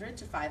 $300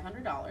 to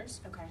 $500.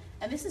 Okay.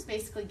 And this is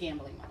basically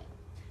gambling money.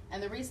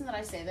 And the reason that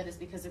I say that is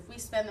because if we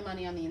spend the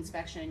money on the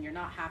inspection and you're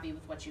not happy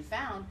with what you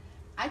found,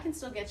 I can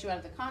still get you out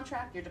of the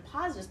contract, your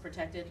deposit is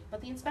protected,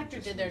 but the inspector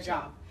Just did their lose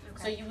job.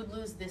 Okay. So you would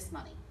lose this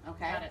money,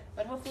 okay? Got it.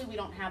 But hopefully we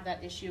don't have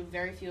that issue.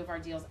 Very few of our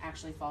deals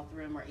actually fall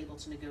through and we're able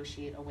to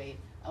negotiate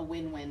a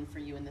win-win for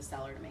you and the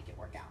seller to make it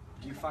work out.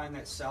 Do you find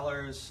that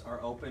sellers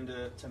are open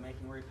to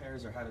making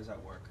repairs, or how does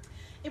that work?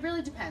 It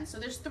really depends. So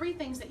there's 3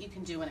 things that you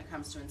can do when it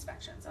comes to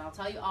inspections. And I'll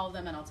tell you all of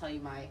them and I'll tell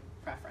you my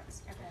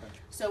preference. Okay.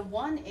 So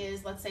one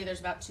is, let's say there's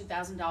about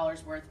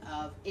 $2,000 worth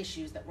of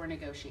issues that we're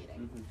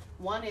negotiating. Mhm.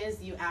 One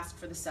is you ask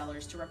for the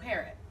sellers to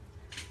repair it.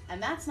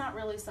 And that's not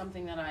really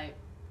something that I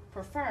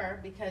prefer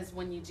because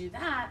when you do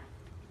that,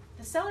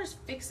 the seller's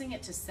fixing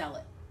it to sell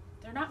it.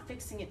 They're not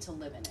fixing it to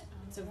live in it.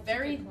 It's a That's a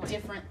very good point.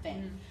 different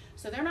thing. Mhm.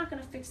 So they're not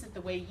gonna fix it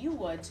the way you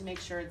would to make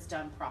sure it's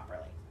done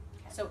properly.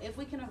 So if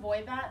we can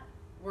avoid that,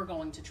 we're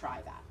going to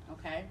try that,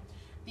 okay?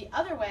 The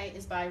other way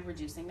is by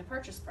reducing the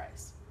purchase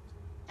price.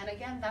 And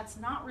again, that's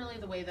not really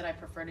the way that I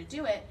prefer to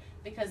do it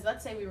because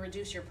let's say we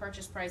reduce your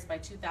purchase price by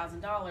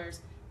 $2,000,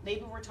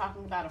 maybe we're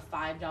talking about a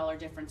 $5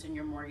 difference in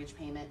your mortgage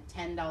payment,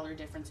 $10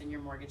 difference in your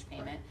mortgage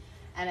payment.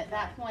 And at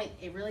that point,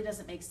 it really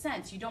doesn't make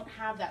sense. You don't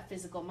have that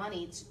physical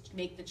money to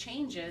make the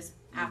changes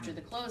after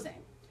the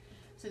closing.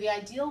 So the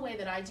ideal way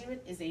that I do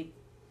it is a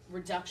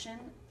reduction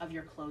of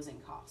your closing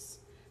costs.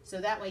 So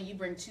that way you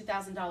bring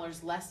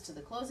 $2,000 less to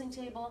the closing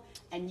table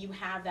and you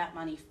have that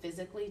money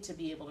physically to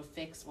be able to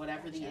fix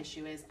whatever the Gotcha.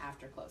 issue is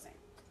after closing.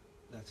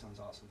 That sounds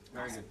awesome.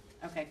 Very Awesome.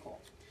 good. Okay, cool.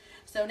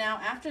 So now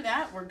after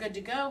that, we're good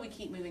to go. We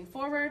keep moving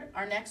forward.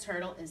 Our next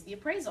hurdle is the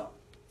appraisal.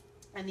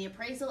 And the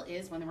appraisal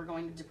is when we're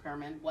going to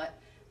determine what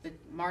the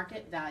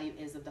market value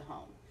is of the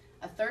home.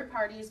 A third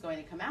party is going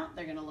to come out,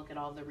 they're gonna look at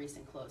all the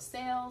recent closed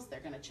sales,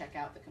 they're gonna check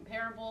out the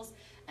comparables,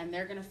 and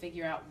they're gonna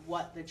figure out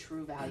what the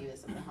true value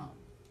is of the home.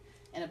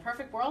 In a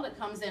perfect world, it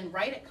comes in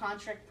right at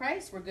contract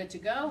price, we're good to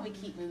go, we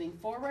keep moving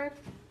forward,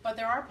 but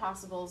there are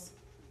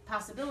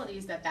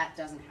possibilities that that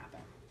doesn't happen.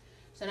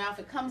 So now if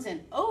it comes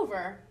in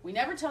over, we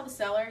never tell the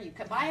seller, you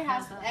can buy a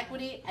house with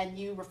equity and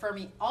you refer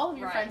me all of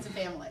your friends and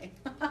family.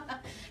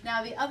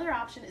 Now the other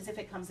option is if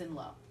it comes in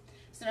low.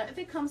 So now if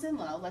it comes in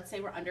low, let's say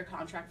we're under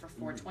contract for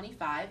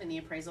 $425 and the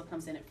appraisal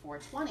comes in at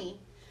 $420,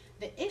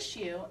 the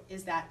issue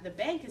is that the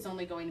bank is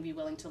only going to be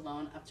willing to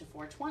loan up to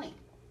 $420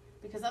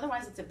 because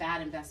otherwise it's a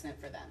bad investment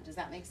for them. Does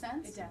that make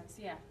sense? It does,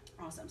 yeah.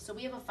 Awesome. So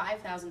we have a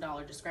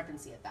 $5,000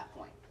 discrepancy at that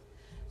point.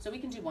 So we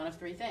can do one of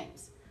three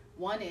things.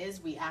 One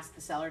is we ask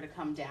the seller to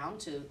come down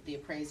to the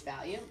appraised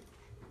value,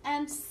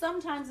 and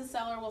sometimes the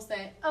seller will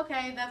say,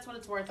 okay, that's what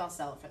it's worth, I'll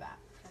sell it for that.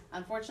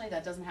 Unfortunately,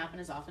 that doesn't happen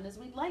as often as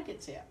we'd like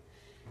it to.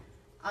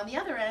 On the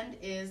other end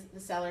is the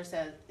seller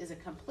is a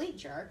complete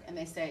jerk, and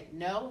they say,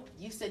 no,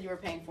 you said you were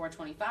paying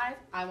 $425,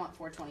 I want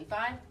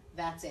 $425,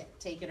 that's it,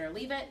 take it or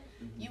leave it.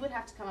 You would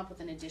have to come up with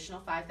an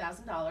additional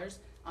 $5,000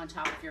 on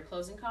top of your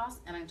closing costs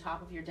and on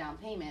top of your down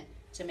payment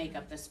to make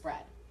up the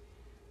spread.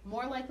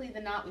 More likely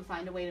than not, we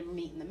find a way to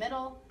meet in the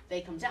middle.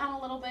 They come down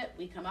a little bit,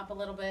 we come up a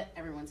little bit,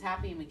 everyone's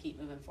happy, and we keep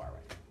moving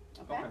forward.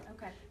 Okay?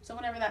 Okay, So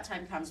whenever that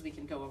time comes, we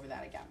can go over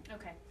that again.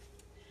 okay.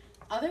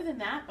 Other than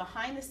that,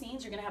 behind the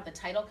scenes, you're gonna have the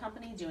title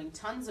company doing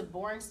tons of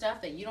boring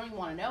stuff that you don't even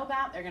wanna know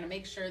about. They're gonna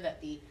make sure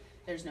that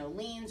there's no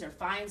liens or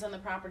fines on the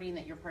property and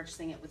that you're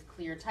purchasing it with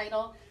clear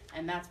title,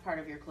 and that's part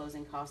of your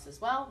closing costs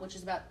as well, which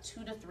is about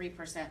 2 to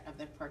 3% of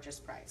the purchase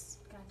price.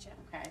 Gotcha.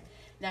 Okay?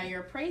 Now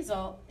your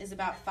appraisal is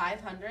about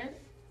 $500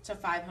 to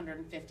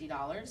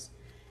 $550,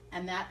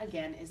 and that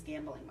again is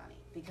gambling money,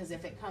 because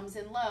if it comes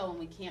in low and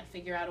we can't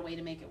figure out a way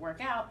to make it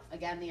work out,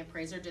 again, the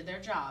appraiser did their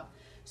job.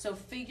 So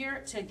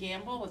figure to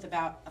gamble with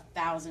about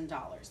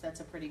 $1,000. That's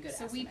a pretty good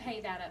So estimate. we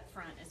pay that up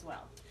front as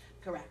well?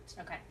 Correct.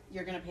 Okay.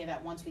 You're gonna pay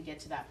that once we get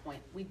to that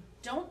point. We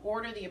don't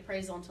order the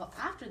appraisal until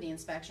after the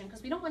inspection,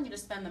 because we don't want you to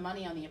spend the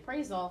money on the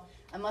appraisal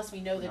unless we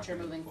know that you're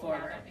moving forward.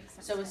 Yeah, that makes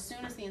sense. So as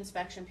soon as the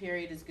inspection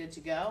period is good to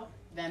go,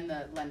 then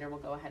the lender will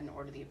go ahead and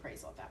order the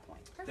appraisal at that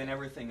point. Then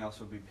everything else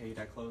would be paid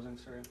at closing,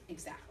 sir?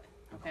 Exactly.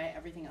 Okay,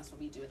 everything else will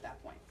be due at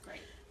that point.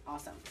 Great.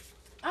 Awesome.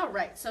 All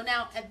right, so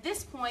now at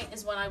this point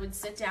is when I would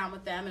sit down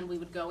with them and we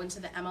would go into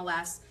the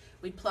MLS,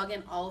 we'd plug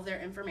in all of their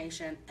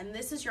information, and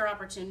this is your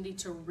opportunity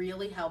to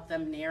really help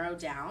them narrow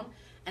down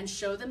and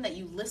show them that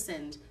you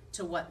listened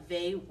to what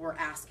they were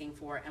asking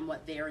for and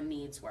what their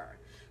needs were.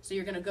 So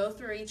you're gonna go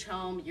through each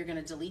home, you're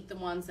gonna delete the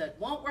ones that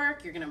won't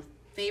work, you're gonna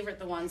favorite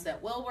the ones that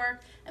will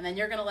work, and then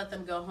you're gonna let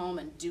them go home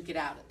and duke it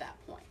out at that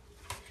point.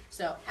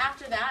 So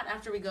after that,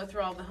 after we go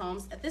through all the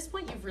homes, at this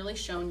point you've really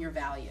shown your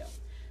value.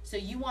 So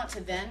you want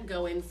to then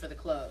go in for the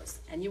close,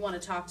 and you want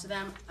to talk to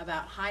them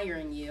about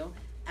hiring you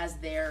as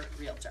their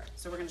realtor.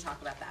 So we're going to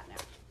talk about that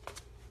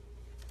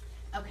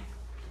now. Okay,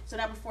 so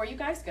now before you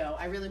guys go,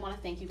 I really want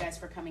to thank you guys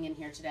for coming in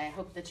here today. I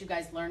hope that you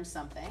guys learned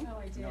something. Oh,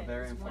 I did. No,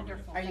 very It's informative.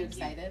 wonderful. Are you Thank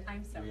excited?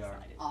 I'm so We are.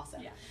 excited.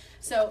 Awesome. Yeah.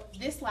 So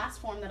this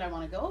last form that I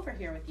want to go over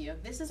here with you,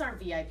 this is our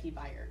VIP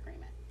buyer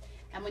agreement.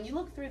 And when you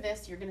look through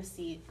this, you're going to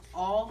see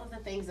all of the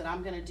things that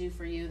I'm going to do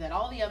for you that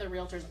all the other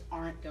realtors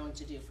aren't going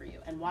to do for you,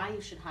 and why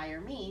you should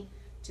hire me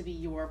to be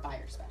your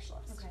buyer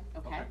specialist. Okay.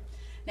 Okay?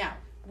 Now,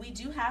 we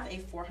do have a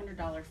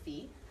 $400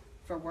 fee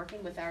for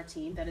working with our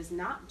team that is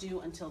not due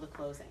until the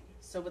closing.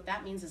 So what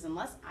that means is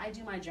unless I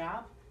do my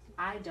job,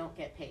 I don't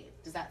get paid.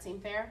 Does that seem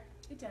fair?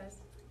 It does.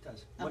 It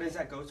does. What Okay. does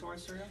that go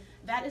towards, sir?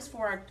 That is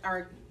for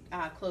our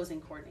closing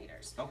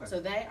coordinators. Okay. So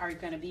they are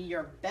going to be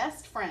your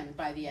best friend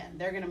by the end.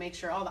 They're going to make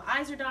sure all the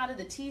I's are dotted,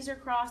 the T's are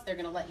crossed. They're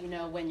going to let you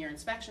know when your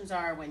inspections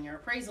are, when your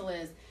appraisal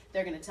is.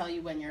 They're going to tell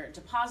you when your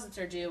deposits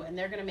are due, and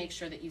they're going to make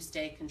sure that you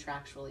stay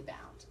contractually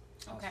bound.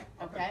 Okay.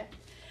 Okay?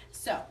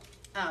 So,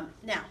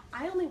 now,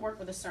 I only work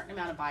with a certain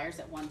amount of buyers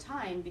at one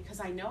time because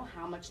I know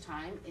how much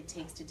time it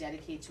takes to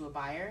dedicate to a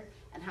buyer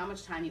and how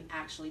much time you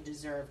actually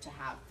deserve to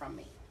have from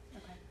me.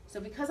 Okay. So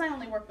because I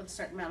only work with a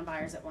certain amount of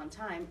buyers at one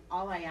time,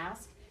 all I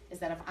ask is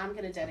that if I'm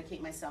gonna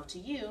dedicate myself to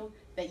you,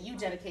 that you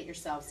dedicate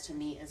yourselves to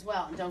me as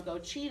well, and don't go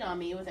cheat on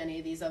me with any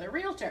of these other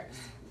realtors.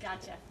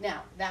 Gotcha.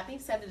 Now, that being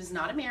said, it is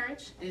not a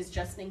marriage, it is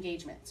just an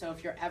engagement. So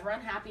if you're ever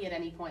unhappy at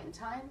any point in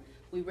time,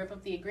 we rip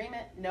up the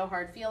agreement, no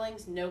hard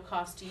feelings, no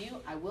cost to you.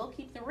 I will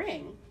keep the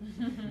ring,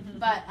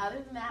 but other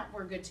than that,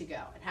 we're good to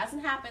go. It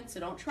hasn't happened, so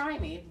don't try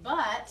me,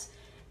 but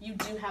you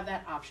do have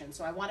that option.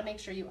 So I wanna make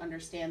sure you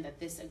understand that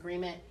this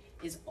agreement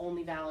is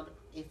only valid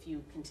if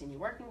you continue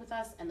working with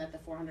us, and that the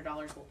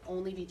 $400 will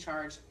only be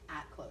charged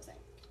at closing.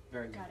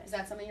 Very good. Got Is it.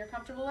 that something you're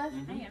comfortable with?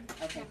 I am.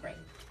 Okay, great.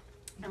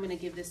 I'm gonna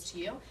give this to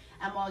you,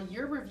 and while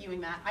you're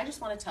reviewing that, I just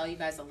wanna tell you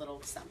guys a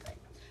little something.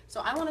 So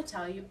I wanna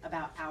tell you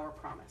about our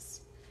promise.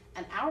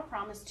 And our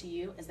promise to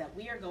you is that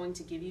we are going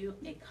to give you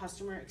a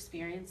customer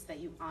experience that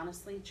you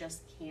honestly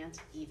just can't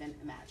even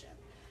imagine.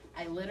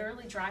 I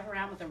literally drive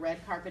around with a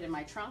red carpet in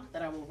my trunk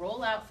that I will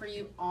roll out for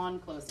you on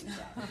closing day.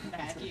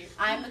 That's Okay? cute.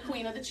 I'm the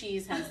queen of the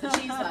cheese, hence the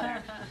cheese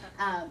letter.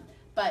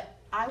 But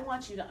I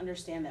want you to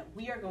understand that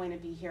we are going to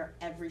be here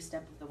every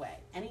step of the way.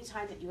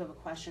 Anytime that you have a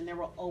question, there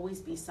will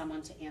always be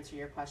someone to answer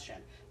your question.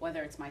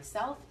 Whether it's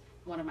myself,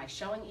 one of my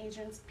showing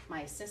agents,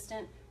 my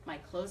assistant, my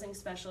closing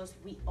specialist,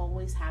 we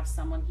always have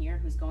someone here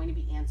who's going to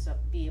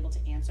be able to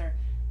answer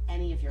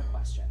any of your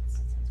questions.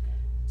 That sounds good.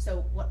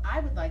 So what I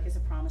would like is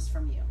a promise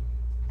from you,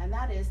 and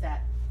that is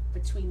that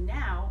between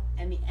now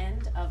and the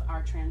end of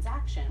our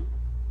transaction,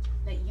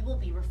 that you will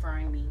be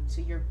referring me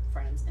to your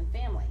friends and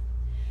family.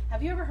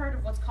 Have you ever heard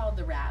of what's called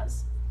the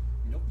RAS?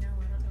 Nope. No, I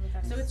don't know what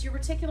that is. So it's your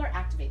reticular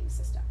activating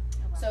system.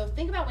 Oh, wow. So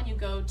think about when you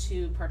go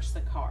to purchase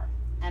a car,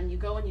 and you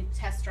go and you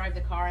test drive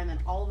the car, and then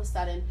all of a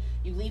sudden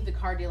you leave the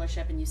car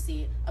dealership and you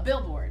see a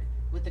billboard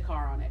with the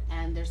car on it,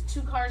 and there's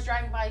 2 cars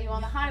driving by you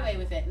on the highway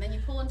with it, and then you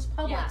pull into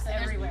Publix, Yeah,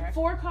 and everywhere. there's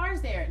 4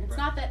 cars there, and it's Right.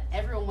 not that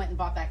everyone went and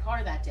bought that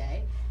car that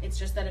day, it's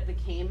just that it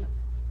became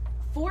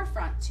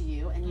forefront to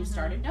you and you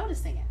started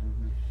noticing it.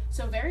 Mm-hmm.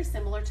 So very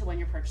similar to when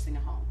you're purchasing a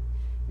home.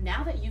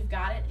 Now that you've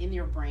got it in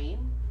your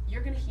brain,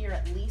 you're gonna hear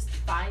at least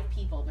 5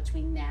 people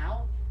between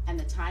now and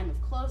the time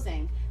of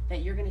closing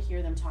that you're gonna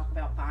hear them talk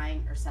about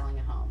buying or selling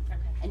a home. Okay.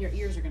 And your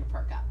ears are gonna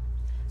perk up.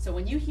 So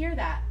when you hear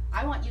that,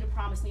 I want you to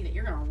promise me that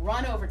you're gonna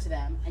run over to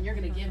them and you're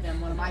gonna give them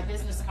one of my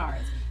business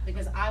cards,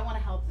 because I wanna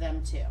help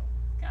them too.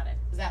 Got it.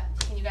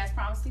 Can you guys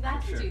promise me I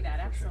that? can Sure, do that,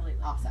 for sure.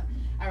 absolutely. Awesome.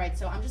 All right,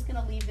 so I'm just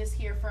gonna leave this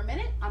here for a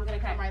minute. I'm gonna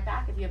come Okay. right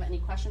back. If you have any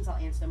questions, I'll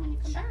answer them when you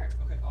come back. Sure.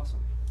 Okay, awesome.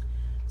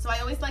 So I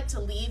always like to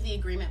leave the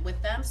agreement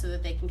with them so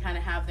that they can kind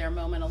of have their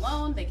moment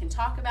alone. They can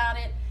talk about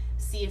it,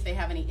 see if they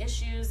have any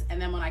issues,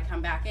 and then when I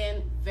come back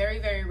in, very,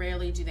 very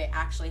rarely do they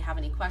actually have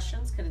any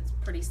questions, because it's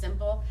pretty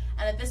simple.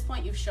 And at this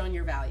point, you've shown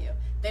your value.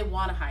 They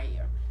want to hire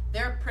you.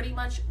 They're pretty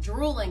much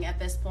drooling at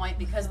this point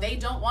because they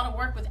don't want to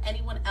work with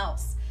anyone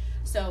else.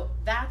 So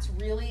that's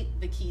really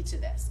the key to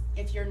this.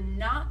 If you're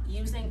not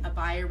using a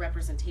buyer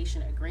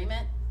representation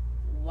agreement,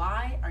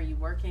 why are you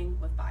working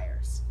with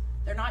buyers?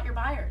 They're not your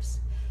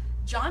buyers.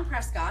 John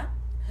Prescott,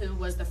 who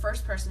was the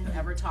first person who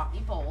ever taught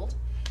me bold,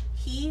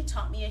 he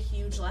taught me a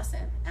huge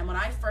lesson. And when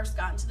I first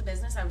got into the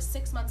business, I was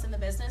 6 months in the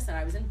business and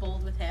I was in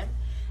bold with him.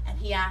 And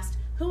he asked,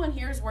 who in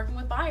here is working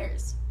with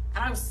buyers?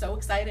 And I was so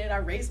excited. I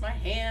raised my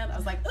hand. I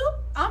was like, oop,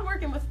 I'm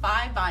working with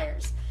 5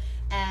 buyers.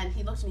 And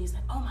he looked at me, he's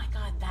like, oh my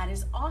God, that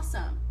is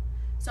awesome.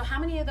 So how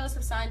many of those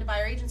have signed a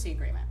buyer agency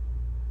agreement?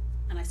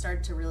 And I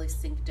started to really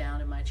sink down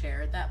in my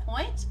chair at that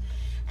point.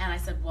 And I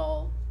said,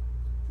 well,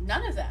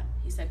 none of them.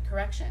 He said,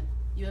 correction,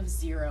 you have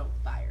 0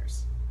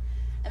 buyers.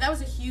 And that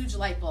was a huge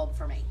light bulb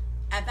for me.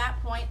 At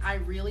that point, I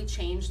really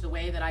changed the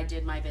way that I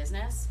did my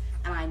business,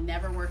 and I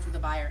never worked with a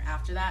buyer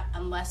after that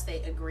unless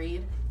they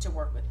agreed to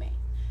work with me.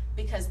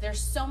 Because there's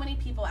so many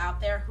people out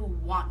there who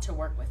want to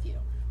work with you.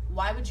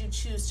 Why would you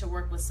choose to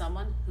work with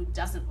someone who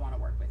doesn't want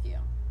to work with you?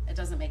 It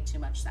doesn't make too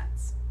much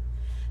sense.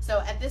 So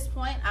at this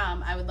point,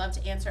 I would love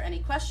to answer any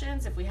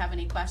questions if we have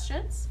any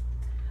questions.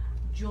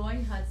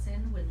 Joy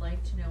Hudson would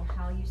like to know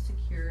how you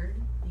secured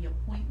the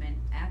appointment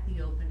at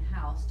the open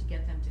house to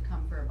get them to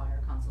come for a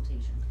buyer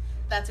consultation.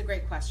 That's a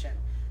great question.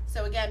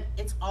 So again,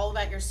 it's all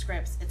about your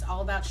scripts. It's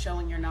all about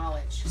showing your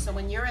knowledge. So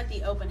when you're at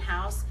the open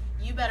house,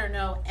 you better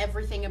know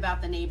everything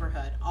about the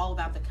neighborhood, all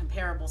about the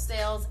comparable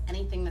sales,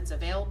 anything that's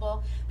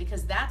available,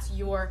 because that's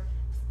your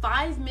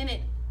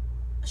 5-minute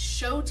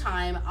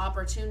showtime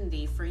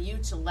opportunity for you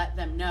to let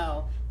them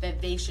know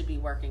that they should be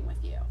working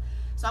with you.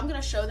 So I'm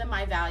gonna show them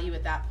my value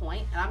at that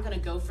point, and I'm gonna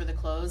go for the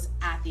close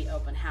at the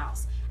open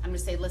house. I'm gonna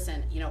say,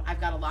 listen, I've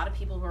got a lot of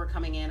people who are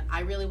coming in.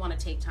 I really wanna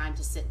take time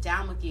to sit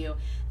down with you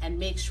and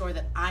make sure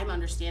that I'm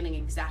understanding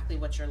exactly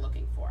what you're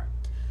looking for.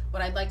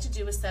 What I'd like to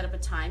do is set up a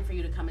time for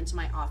you to come into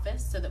my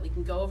office so that we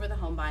can go over the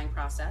home buying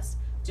process,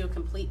 do a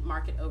complete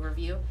market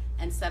overview,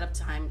 and set up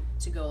time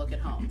to go look at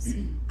homes.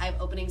 I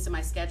have openings in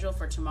my schedule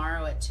for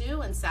tomorrow at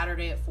 2 and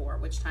Saturday at 4.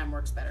 Which time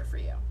works better for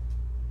you?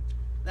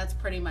 That's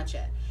pretty much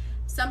it.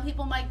 Some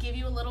people might give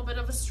you a little bit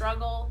of a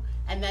struggle,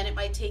 and then it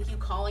might take you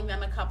calling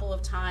them a couple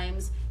of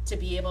times to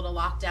be able to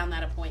lock down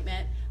that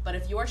appointment. But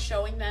if you're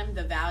showing them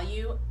the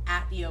value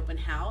at the open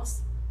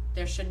house,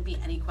 there shouldn't be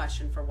any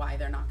question for why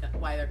they're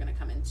going to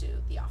come into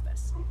the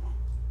office.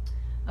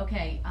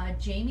 Okay,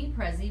 Jamie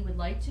Prezi would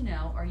like to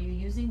know, are you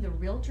using the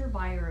realtor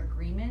buyer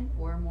agreement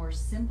or a more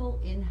simple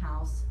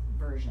in-house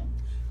version?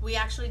 We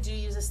actually do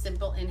use a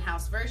simple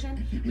in-house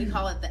version. We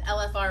call it the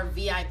LFR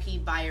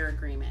VIP buyer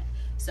agreement.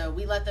 So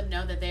we let them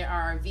know that they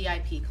are our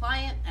VIP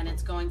client, and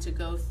it's going to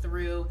go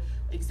through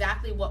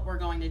exactly what we're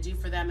going to do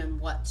for them and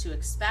what to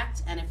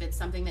expect. And if it's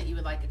something that you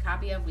would like a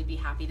copy of, we'd be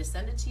happy to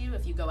send it to you.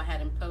 If you go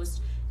ahead and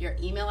post your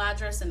email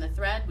address in the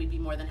thread, we'd be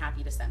more than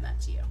happy to send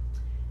that to you.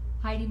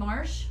 Heidi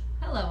Marsh,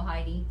 hello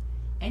Heidi.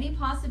 Any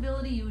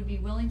possibility you would be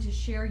willing to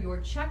share your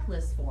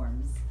checklist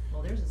forms?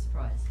 Well, there's a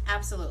surprise.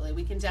 Absolutely,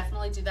 we can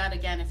definitely do that.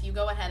 Again, if you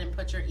go ahead and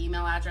put your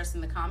email address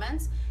in the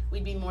comments,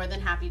 we'd be more than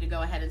happy to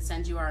go ahead and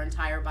send you our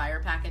entire buyer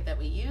packet that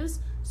we use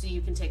so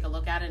you can take a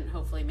look at it and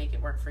hopefully make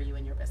it work for you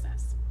and your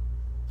business.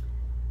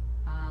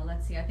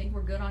 let's see, I think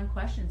we're good on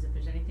questions. If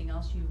there's anything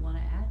else you want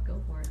to add,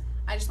 go for it.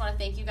 I just want to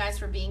thank you guys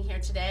for being here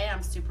today.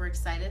 I'm super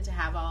excited to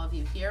have all of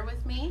you here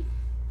with me.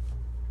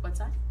 What's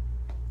that?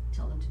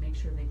 Tell them to make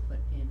sure they put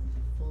in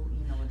a full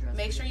email address.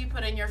 Make sure you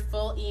put in your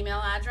full email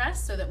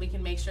address so that we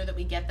can make sure that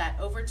we get that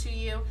over to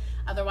you.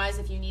 Otherwise,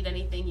 if you need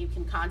anything, you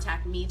can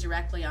contact me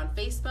directly on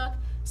Facebook,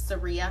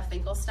 Saria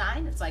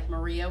Finkelstein. It's like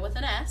Maria with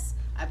an S.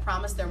 I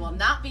promise there will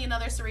not be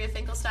another Saria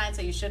Finkelstein,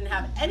 so you shouldn't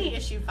have any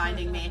issue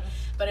finding me.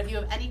 But if you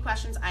have any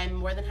questions, I'm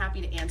more than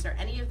happy to answer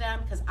any of them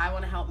because I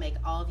want to help make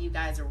all of you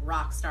guys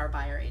rock star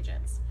buyer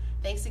agents.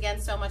 Thanks again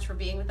so much for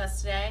being with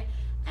us today,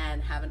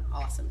 and have an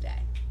awesome day.